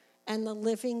 And the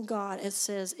living God, it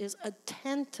says, is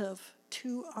attentive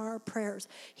to our prayers.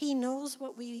 He knows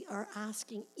what we are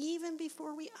asking even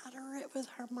before we utter it with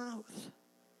our mouth.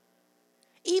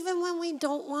 Even when we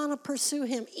don't want to pursue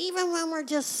him, even when we're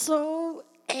just so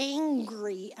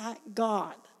angry at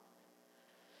God,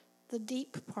 the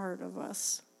deep part of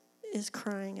us is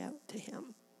crying out to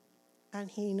him. And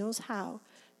he knows how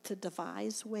to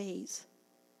devise ways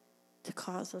to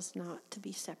cause us not to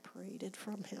be separated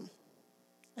from him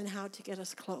and how to get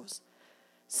us close.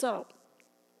 So,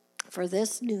 for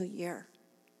this new year,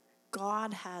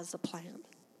 God has a plan.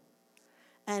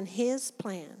 And his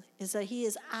plan is that he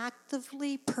is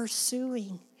actively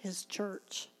pursuing his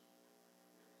church.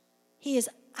 He is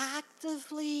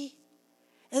actively,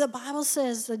 and the Bible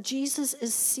says that Jesus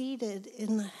is seated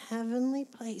in the heavenly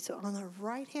place on the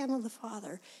right hand of the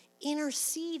Father,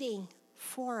 interceding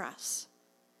for us.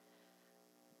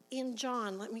 In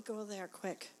John, let me go there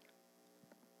quick.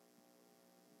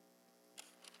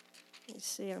 You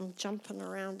see, I'm jumping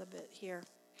around a bit here.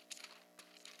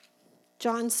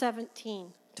 John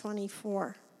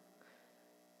 17:24.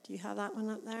 Do you have that one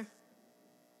up there?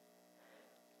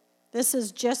 This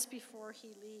is just before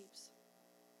he leaves.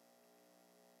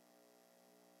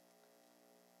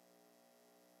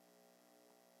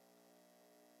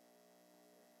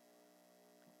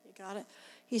 You got it?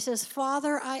 He says,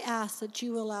 Father, I ask that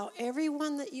you allow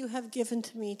everyone that you have given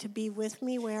to me to be with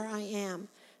me where I am.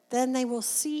 Then they will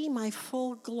see my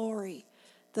full glory,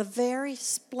 the very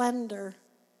splendor.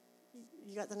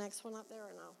 You got the next one up there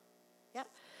or no? Yep.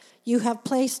 You have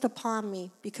placed upon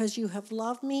me because you have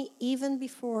loved me even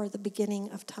before the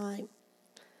beginning of time.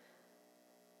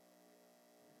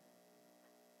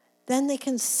 Then they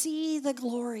can see the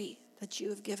glory that you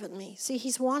have given me. See,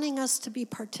 he's wanting us to be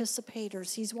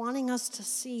participators. He's wanting us to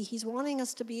see. He's wanting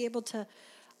us to be able to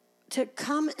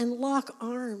come and lock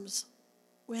arms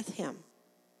with him.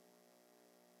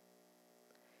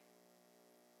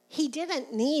 He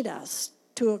didn't need us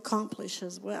to accomplish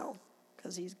his will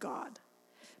because he's God.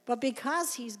 But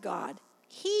because he's God,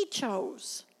 he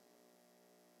chose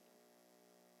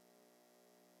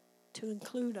to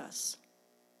include us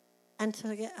and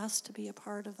to get us to be a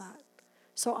part of that.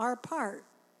 So our part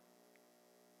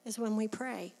is when we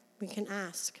pray, we can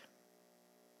ask,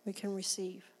 we can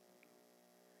receive.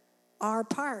 Our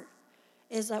part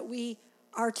is that we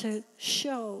are to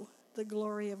show the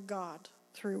glory of God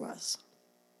through us.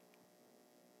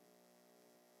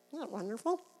 Isn't that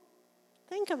wonderful?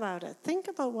 Think about it. Think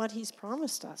about what he's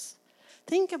promised us.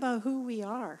 Think about who we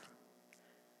are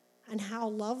and how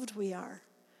loved we are.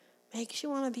 Makes you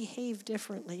want to behave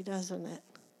differently, doesn't it?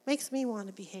 Makes me want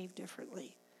to behave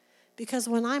differently. Because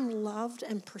when I'm loved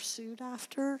and pursued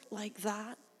after like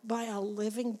that by a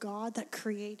living God that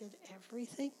created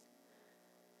everything,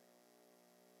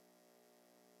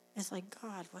 it's like,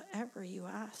 God, whatever you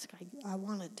ask, I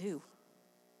want to do.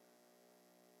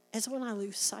 It's when I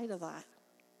lose sight of that.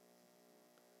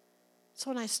 It's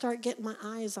when I start getting my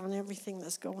eyes on everything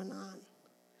that's going on.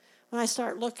 When I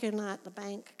start looking at the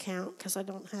bank account because I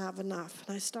don't have enough.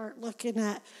 And I start looking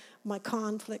at my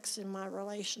conflicts in my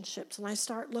relationships. And I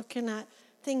start looking at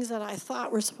things that I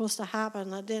thought were supposed to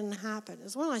happen that didn't happen.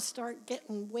 It's when I start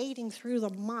wading through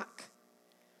the muck.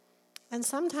 And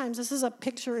sometimes, this is a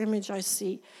picture image I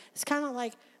see. It's kind of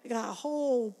like I got a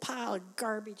whole pile of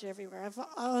garbage everywhere.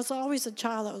 I was always a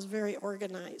child that was very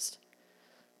organized.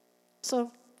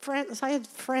 So I had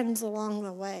friends along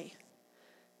the way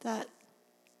that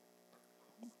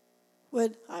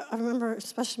I remember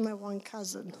especially my one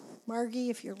cousin. Margie,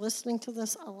 if you're listening to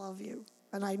this, I love you.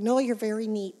 And I know you're very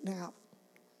neat now.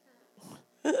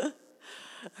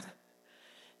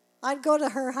 I'd go to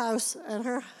her house,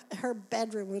 and her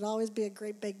bedroom would always be a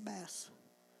great big mess.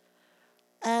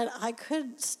 And I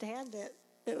couldn't stand it.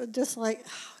 It was just like,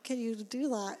 how can you do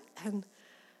that? And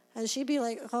she'd be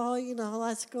like, oh,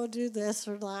 let's go do this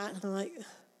or that. And I'm like,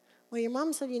 well, your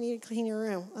mom said you need to clean your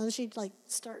room. And she'd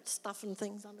start stuffing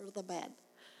things under the bed,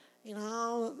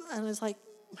 And it's like,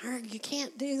 Marg, you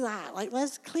can't do that.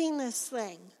 Let's clean this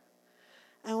thing.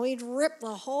 And we'd rip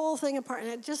the whole thing apart.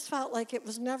 And it just felt like it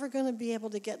was never going to be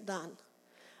able to get done.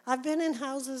 I've been in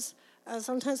houses.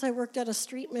 Sometimes I worked at a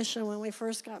street mission when we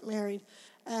first got married.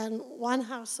 And one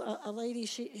house, a lady,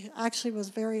 she actually was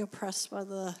very oppressed by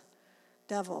the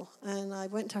devil. And I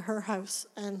went to her house.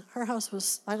 And her house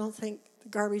was, I don't think the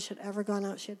garbage had ever gone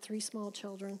out. She had 3 small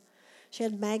children. She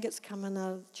had maggots coming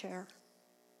out of the chair.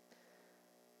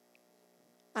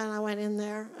 And I went in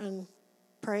there and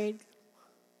prayed.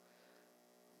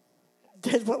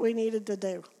 Did what we needed to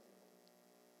do.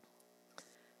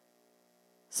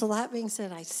 So that being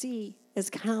said, I see it's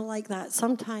kind of like that.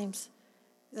 Sometimes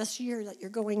this year that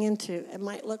you're going into, it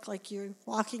might look like you're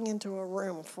walking into a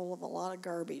room full of a lot of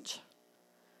garbage.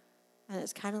 And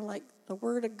it's kind of like the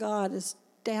Word of God is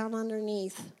down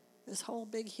underneath this whole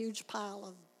big, huge pile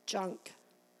of junk.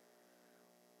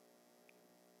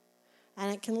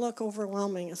 And it can look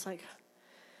overwhelming. It's like,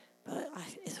 but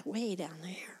it's way down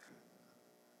there.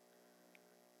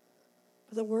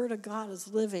 But the Word of God is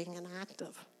living and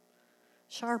active,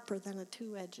 sharper than a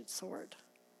 2-edged sword.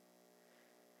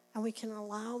 And we can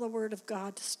allow the Word of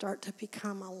God to start to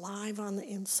become alive on the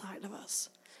inside of us.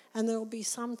 And there will be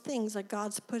some things that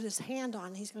God's put his hand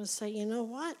on. He's going to say, you know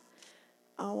what?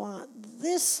 I want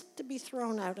this to be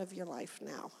thrown out of your life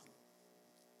now.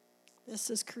 This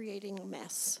is creating a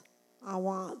mess. I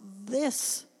want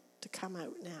this to come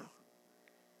out now.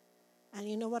 And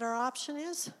you know what our option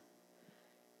is?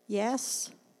 Yes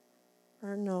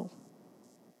or no.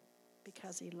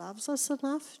 Because he loves us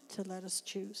enough to let us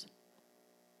choose.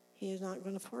 He is not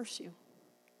going to force you.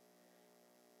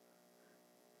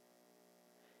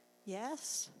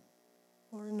 Yes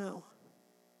or no.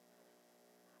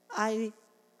 I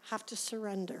have to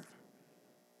surrender.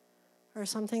 There are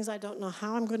some things I don't know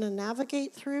how I'm going to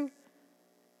navigate through,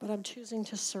 but I'm choosing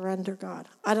to surrender, God.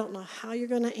 I don't know how you're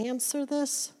going to answer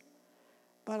this,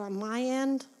 but on my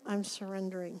end, I'm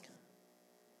surrendering.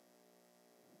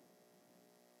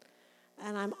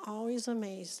 And I'm always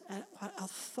amazed at what a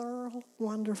thorough,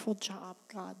 wonderful job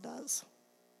God does.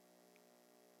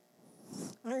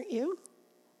 Aren't you?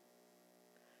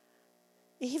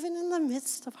 Even in the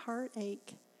midst of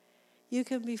heartache, you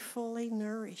can be fully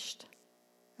nourished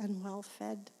and well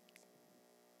fed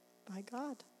by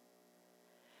God.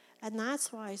 And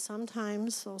that's why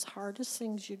sometimes those hardest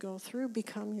things you go through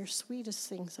become your sweetest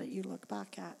things that you look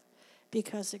back at,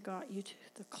 because it got you to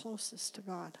the closest to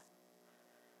God.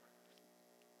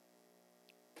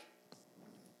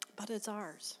 But it's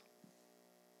ours.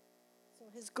 So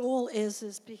his goal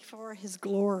is before his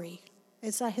glory.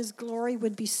 It's that his glory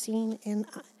would be seen in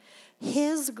us.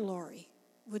 His glory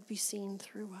would be seen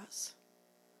through us.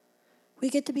 We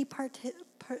get to be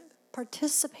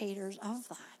participators of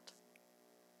that.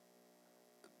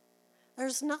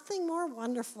 There's nothing more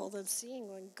wonderful than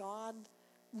seeing when God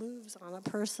moves on a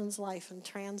person's life and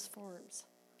transforms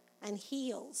and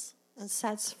heals and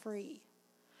sets free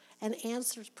and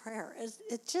answers prayer.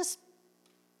 It just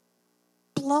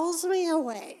blows me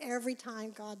away every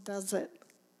time God does it.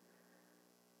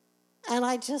 And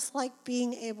I just like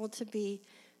being able to be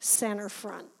center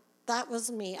front. That was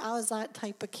me. I was that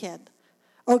type of kid.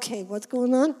 Okay, what's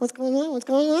going on? What's going on? What's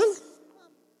going on?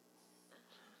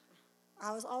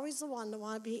 I was always the one to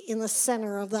want to be in the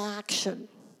center of the action.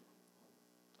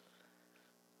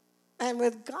 And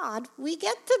with God, we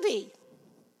get to be.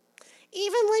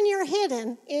 Even when you're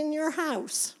hidden in your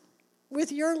house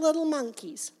with your little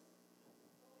monkeys,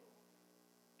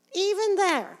 even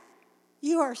there,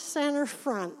 you are center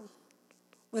front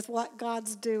with what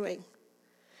God's doing.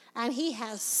 And he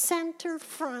has center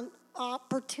front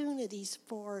opportunities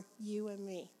for you and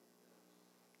me.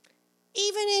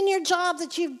 Even in your job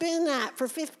that you've been at for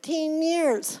 15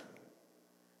 years,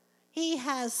 he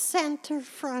has center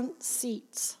front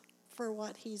seats for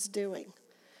what he's doing.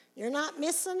 You're not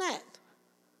missing it.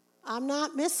 I'm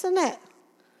not missing it.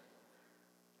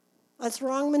 That's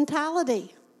wrong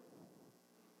mentality.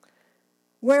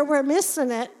 Where we're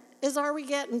missing it is, are we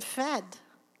getting fed?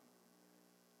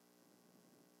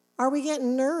 Are we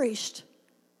getting nourished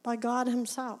by God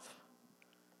himself?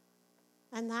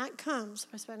 And that comes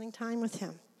by spending time with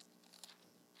him.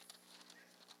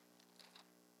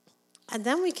 And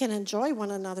then we can enjoy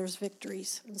one another's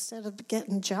victories instead of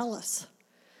getting jealous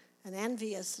and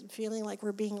envious and feeling like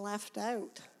we're being left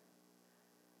out.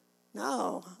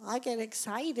 No, I get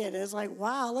excited. It's like,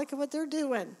 wow, look at what they're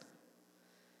doing.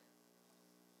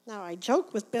 Now, I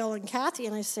joke with Bill and Kathy,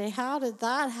 and I say, how did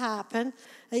that happen?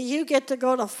 You get to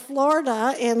go to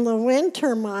Florida in the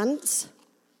winter months.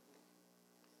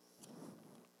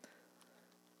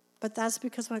 But that's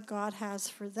because what God has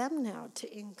for them now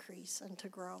to increase and to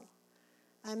grow.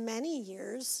 And many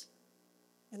years,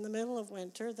 in the middle of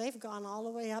winter, they've gone all the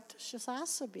way up to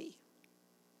Shasasabee.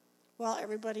 Well,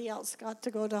 everybody else got to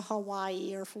go to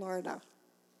Hawaii or Florida.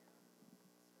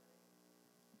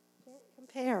 Can't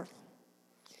compare.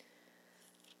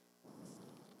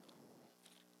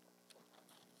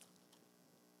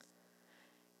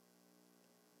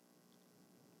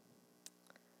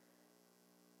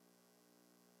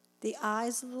 The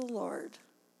eyes of the Lord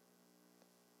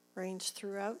range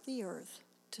throughout the earth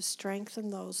to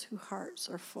strengthen those whose hearts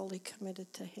are fully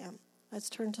committed to him. Let's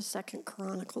turn to 2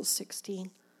 Chronicles 16. I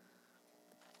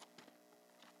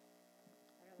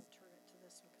got to turn it to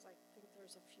this one because I think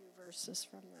there's a few verses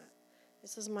from that.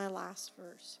 This is my last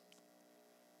verse.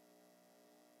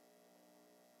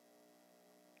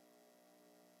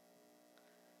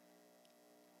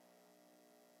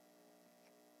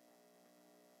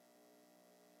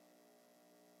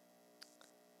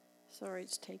 Sorry,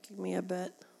 it's taking me a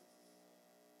bit.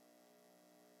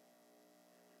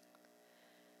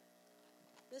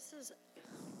 This is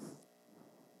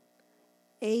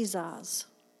Azaz,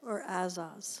 or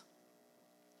Azaz.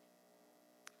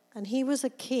 And he was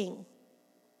a king.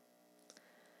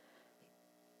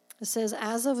 It says,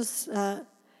 Asa was,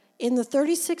 in the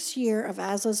 36th year of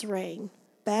Asa's reign,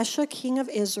 Baasha, king of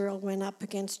Israel, went up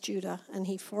against Judah, and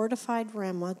he fortified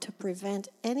Ramah to prevent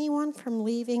anyone from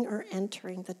leaving or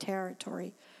entering the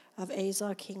territory of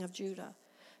Asa, king of Judah.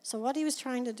 So what he was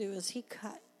trying to do is he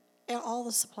cut all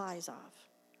the supplies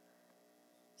off.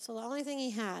 So the only thing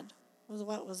he had was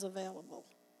what was available.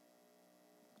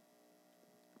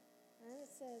 And it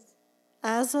says,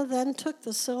 Asa then took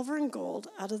the silver and gold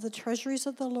out of the treasuries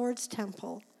of the Lord's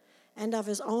temple and of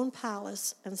his own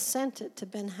palace, and sent it to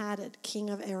Ben-Hadad, king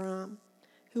of Aram,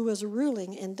 who was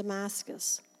ruling in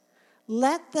Damascus.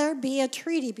 Let there be a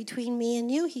treaty between me and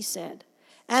you, he said,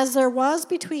 as there was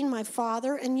between my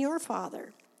father and your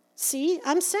father. See,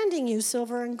 I'm sending you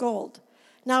silver and gold.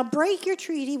 Now break your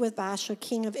treaty with Baasha,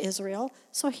 king of Israel,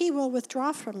 so he will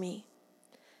withdraw from me.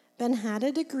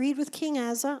 Ben-Hadad agreed with King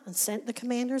Asa and sent the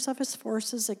commanders of his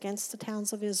forces against the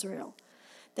towns of Israel.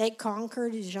 They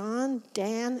conquered Ijon,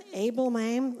 Dan,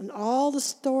 Abel-maim, and all the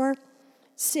store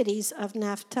cities of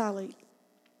Naphtali.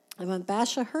 And when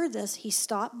Baasha heard this, he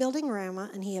stopped building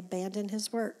Ramah and he abandoned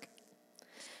his work.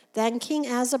 Then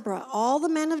King Asa brought all the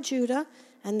men of Judah,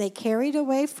 and they carried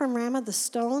away from Ramah the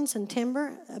stones and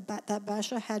timber that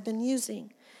Baasha had been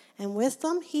using. And with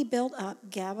them he built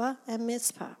up Geba and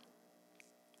Mizpah.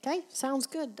 Okay, sounds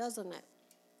good, doesn't it?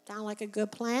 Sound like a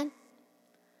good plan?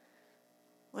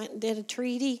 Went and did a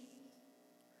treaty.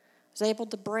 Was able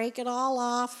to break it all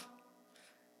off.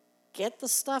 Get the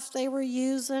stuff they were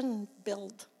using and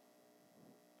build.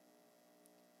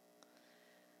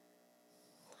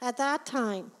 At that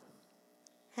time,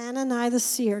 Hanani the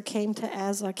seer came to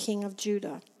Asa, king of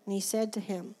Judah, and he said to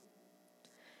him,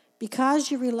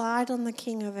 "Because you relied on the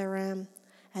king of Aram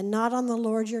and not on the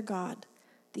Lord your God,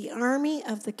 the army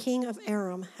of the king of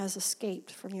Aram has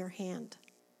escaped from your hand.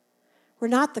 Were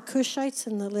not the Cushites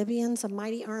and the Libyans a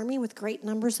mighty army with great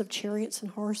numbers of chariots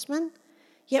and horsemen?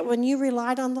 Yet when you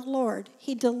relied on the Lord,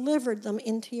 he delivered them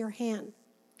into your hand.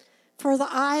 For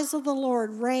the eyes of the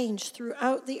Lord range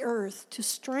throughout the earth to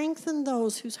strengthen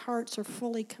those whose hearts are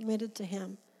fully committed to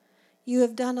him. You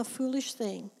have done a foolish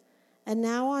thing, and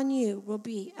now on you will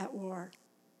be at war."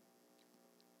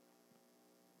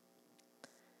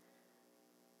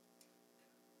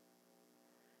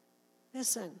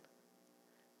 Listen,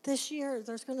 this year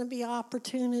there's going to be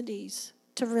opportunities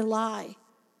to rely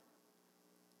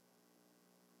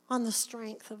on the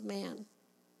strength of man,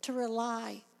 to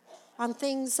rely on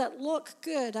things that look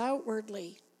good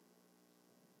outwardly.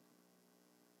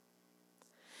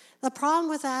 The problem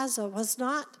with Asa was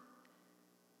not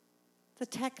the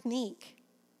technique.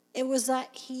 It was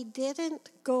that he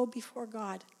didn't go before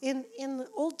God. In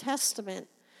the Old Testament,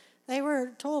 they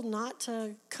were told not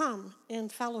to come in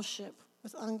fellowship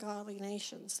with ungodly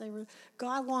nations.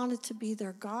 God wanted to be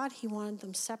their God. He wanted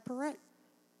them separate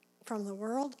from the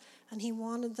world, and he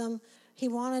wanted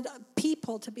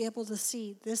people to be able to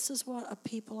see this is what a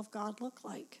people of God look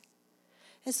like.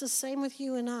 It's the same with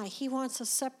you and I. He wants us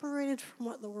separated from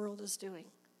what the world is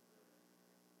doing.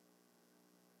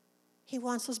 He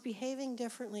wants us behaving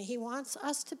differently. He wants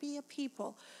us to be a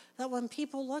people that when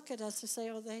people look at us, they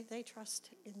say, oh, they trust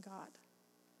in God.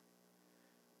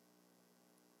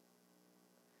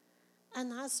 And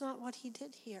that's not what he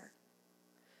did here.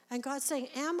 And God's saying,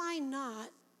 am I not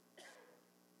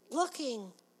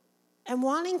looking and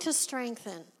wanting to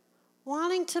strengthen,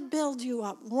 wanting to build you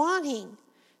up, wanting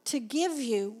to give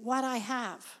you what I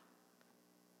have?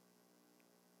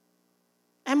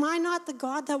 Am I not the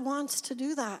God that wants to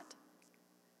do that?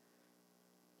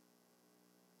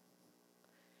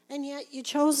 And yet you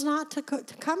chose not to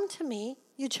come to me.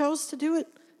 You chose to do it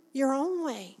your own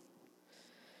way.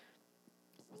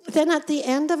 Then at the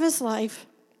end of his life,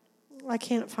 I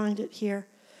can't find it here.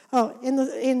 Oh,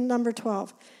 in number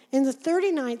 12. In the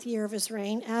 39th year of his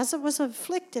reign, Asa was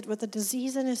afflicted with a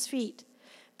disease in his feet.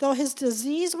 Though his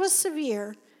disease was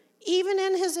severe, even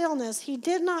in his illness, he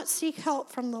did not seek help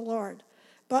from the Lord,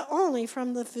 but only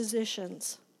from the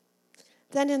physicians.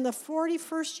 Then in the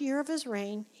 41st year of his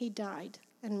reign, he died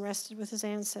and rested with his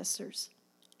ancestors.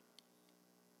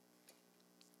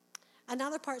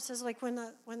 Another part says, like when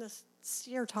the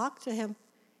seer talked to him,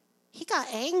 he got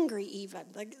angry even,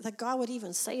 that God would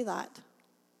even say that.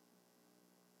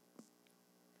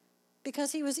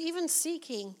 Because he was even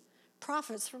seeking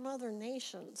prophets from other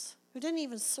nations who didn't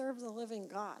even serve the living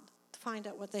God to find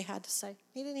out what they had to say.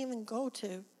 He didn't even go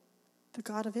to the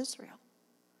God of Israel.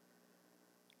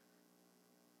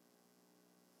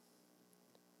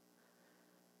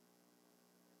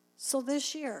 So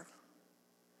this year,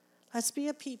 let's be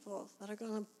a people that are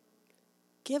going to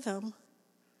give him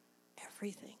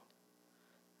everything.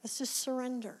 Let's just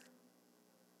surrender.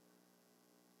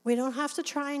 We don't have to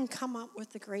try and come up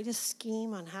with the greatest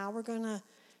scheme on how we're going to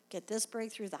get this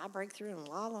breakthrough, that breakthrough, and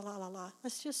la, la, la, la, la.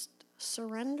 Let's just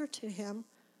surrender to him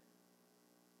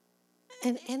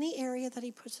in any area that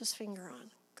he puts his finger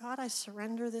on. God, I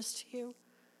surrender this to you.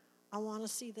 I want to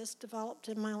see this developed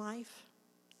in my life.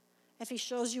 If he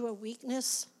shows you a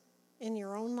weakness in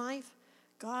your own life,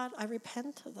 God, I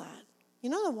repent of that. You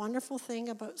know the wonderful thing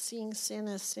about seeing sin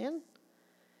as sin?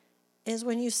 Is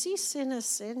when you see sin as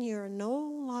sin, you're no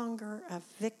longer a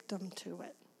victim to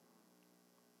it.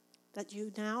 That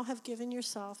you now have given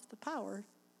yourself the power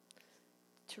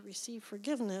to receive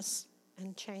forgiveness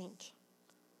and change.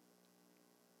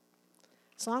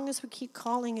 As long as we keep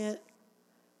calling it,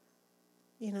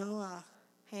 a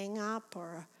hang up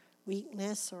or a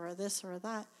weakness or a this or a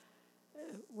that,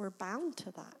 we're bound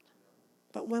to that.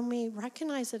 But when we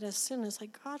recognize it as sin, it's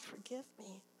like, God, forgive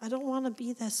me. I don't want to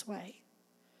be this way.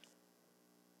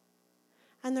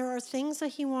 And there are things that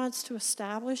he wants to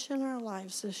establish in our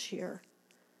lives this year.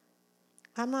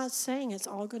 I'm not saying it's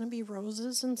all going to be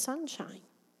roses and sunshine,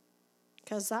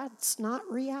 because that's not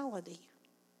reality.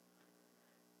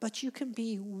 But you can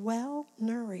be well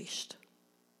nourished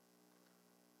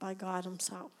by God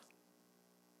himself.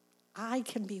 I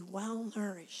can be well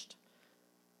nourished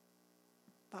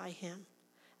by him.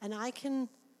 And I can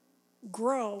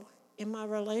grow in my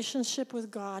relationship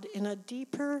with God in a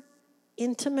deeper,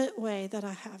 intimate way that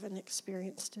I haven't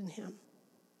experienced in him.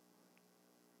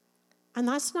 And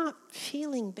that's not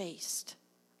feeling-based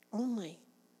only.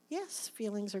 Yes,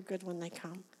 feelings are good when they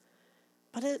come.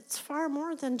 But it's far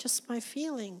more than just my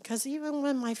feeling, because even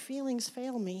when my feelings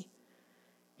fail me,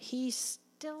 he's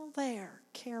still there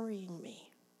carrying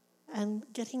me and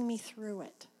getting me through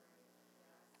it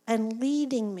and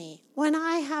leading me. When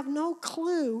I have no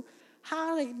clue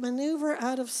how to maneuver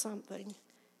out of something,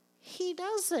 he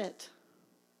does it.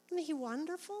 Isn't he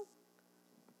wonderful?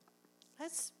 Can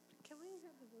we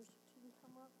have the worship team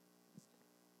come up?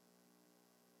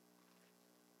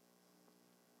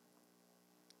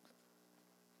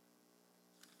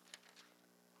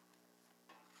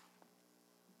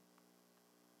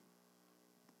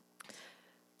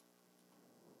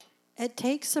 It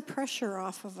takes the pressure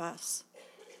off of us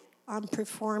on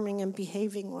performing and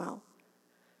behaving well.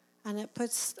 And it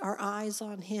puts our eyes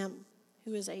on him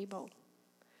who is able.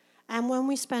 And when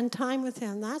we spend time with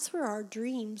him, that's where our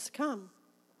dreams come.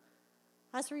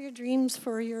 That's where your dreams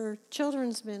for your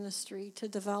children's ministry to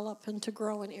develop and to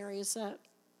grow in areas that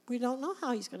we don't know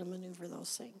how he's going to maneuver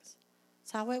those things.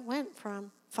 It's how it went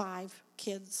from 5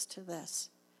 kids to this.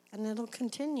 And it'll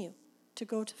continue to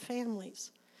go to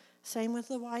families. Same with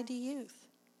the YD youth.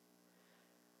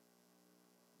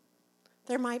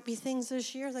 There might be things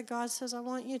this year that God says, I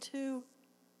want you to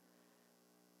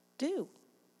do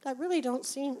that really don't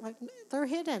seem like they're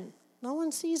hidden. No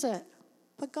one sees it.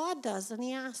 But God does, and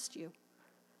he asked you.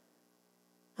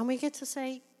 And we get to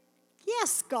say,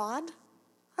 yes, God,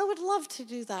 I would love to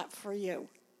do that for you.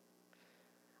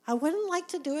 I wouldn't like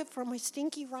to do it for my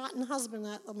stinky, rotten husband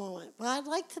at the moment, but I'd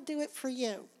like to do it for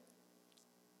you.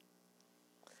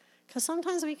 Because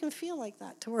sometimes we can feel like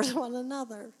that towards one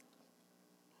another.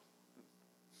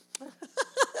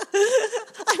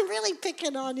 I'm really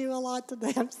picking on you a lot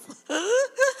today.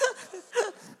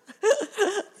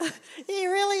 He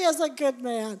really is a good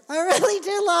man. I really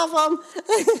do love him.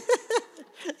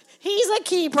 He's a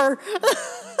keeper.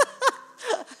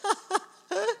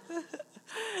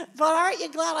 But aren't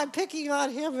you glad I'm picking on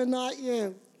him and not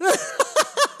you?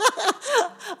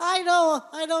 I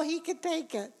know he can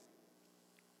take it.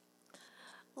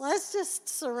 Let's just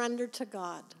surrender to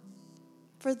God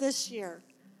for this year.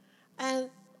 And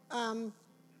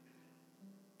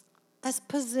let's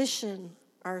position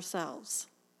ourselves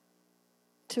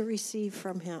to receive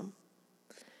from him.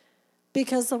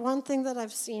 Because the one thing that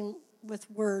I've seen with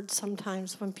words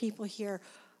sometimes when people hear,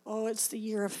 oh, it's the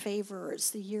year of favor, or it's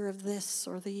the year of this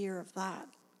or the year of that.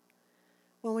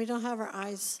 When we don't have our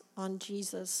eyes on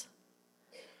Jesus,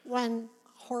 when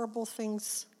horrible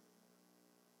things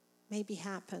maybe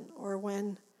happen, or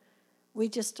when we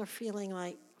just are feeling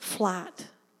like flat,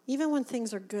 even when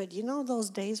things are good. You know those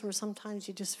days where sometimes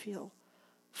you just feel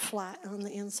flat on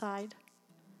the inside?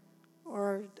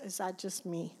 Or is that just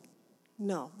me?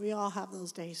 No, we all have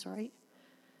those days, right?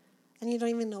 And you don't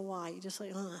even know why. You're just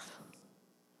like, ugh.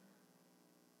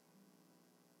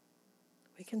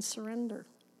 We can surrender.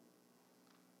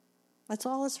 That's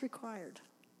all that's required.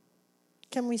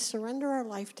 Can we surrender our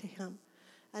life to him?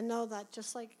 And know that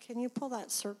just like, can you pull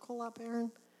that circle up,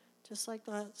 Aaron? Just like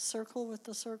that circle with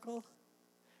the circle.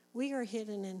 We are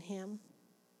hidden in him.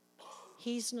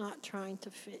 He's not trying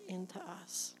to fit into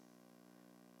us.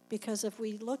 Because if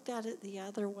we looked at it the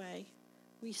other way,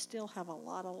 we still have a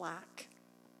lot of lack.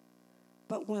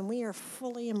 But when we are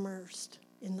fully immersed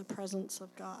in the presence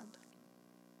of God,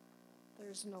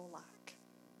 there's no lack.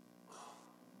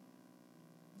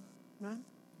 Right?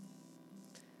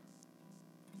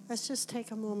 Let's just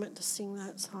take a moment to sing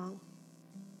that song.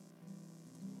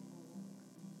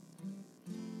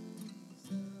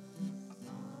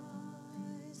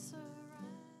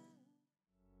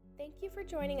 Thank you for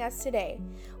joining us today.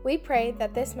 We pray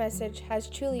that this message has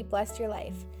truly blessed your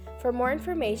life. For more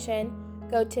information,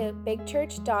 go to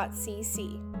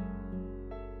bigchurch.cc.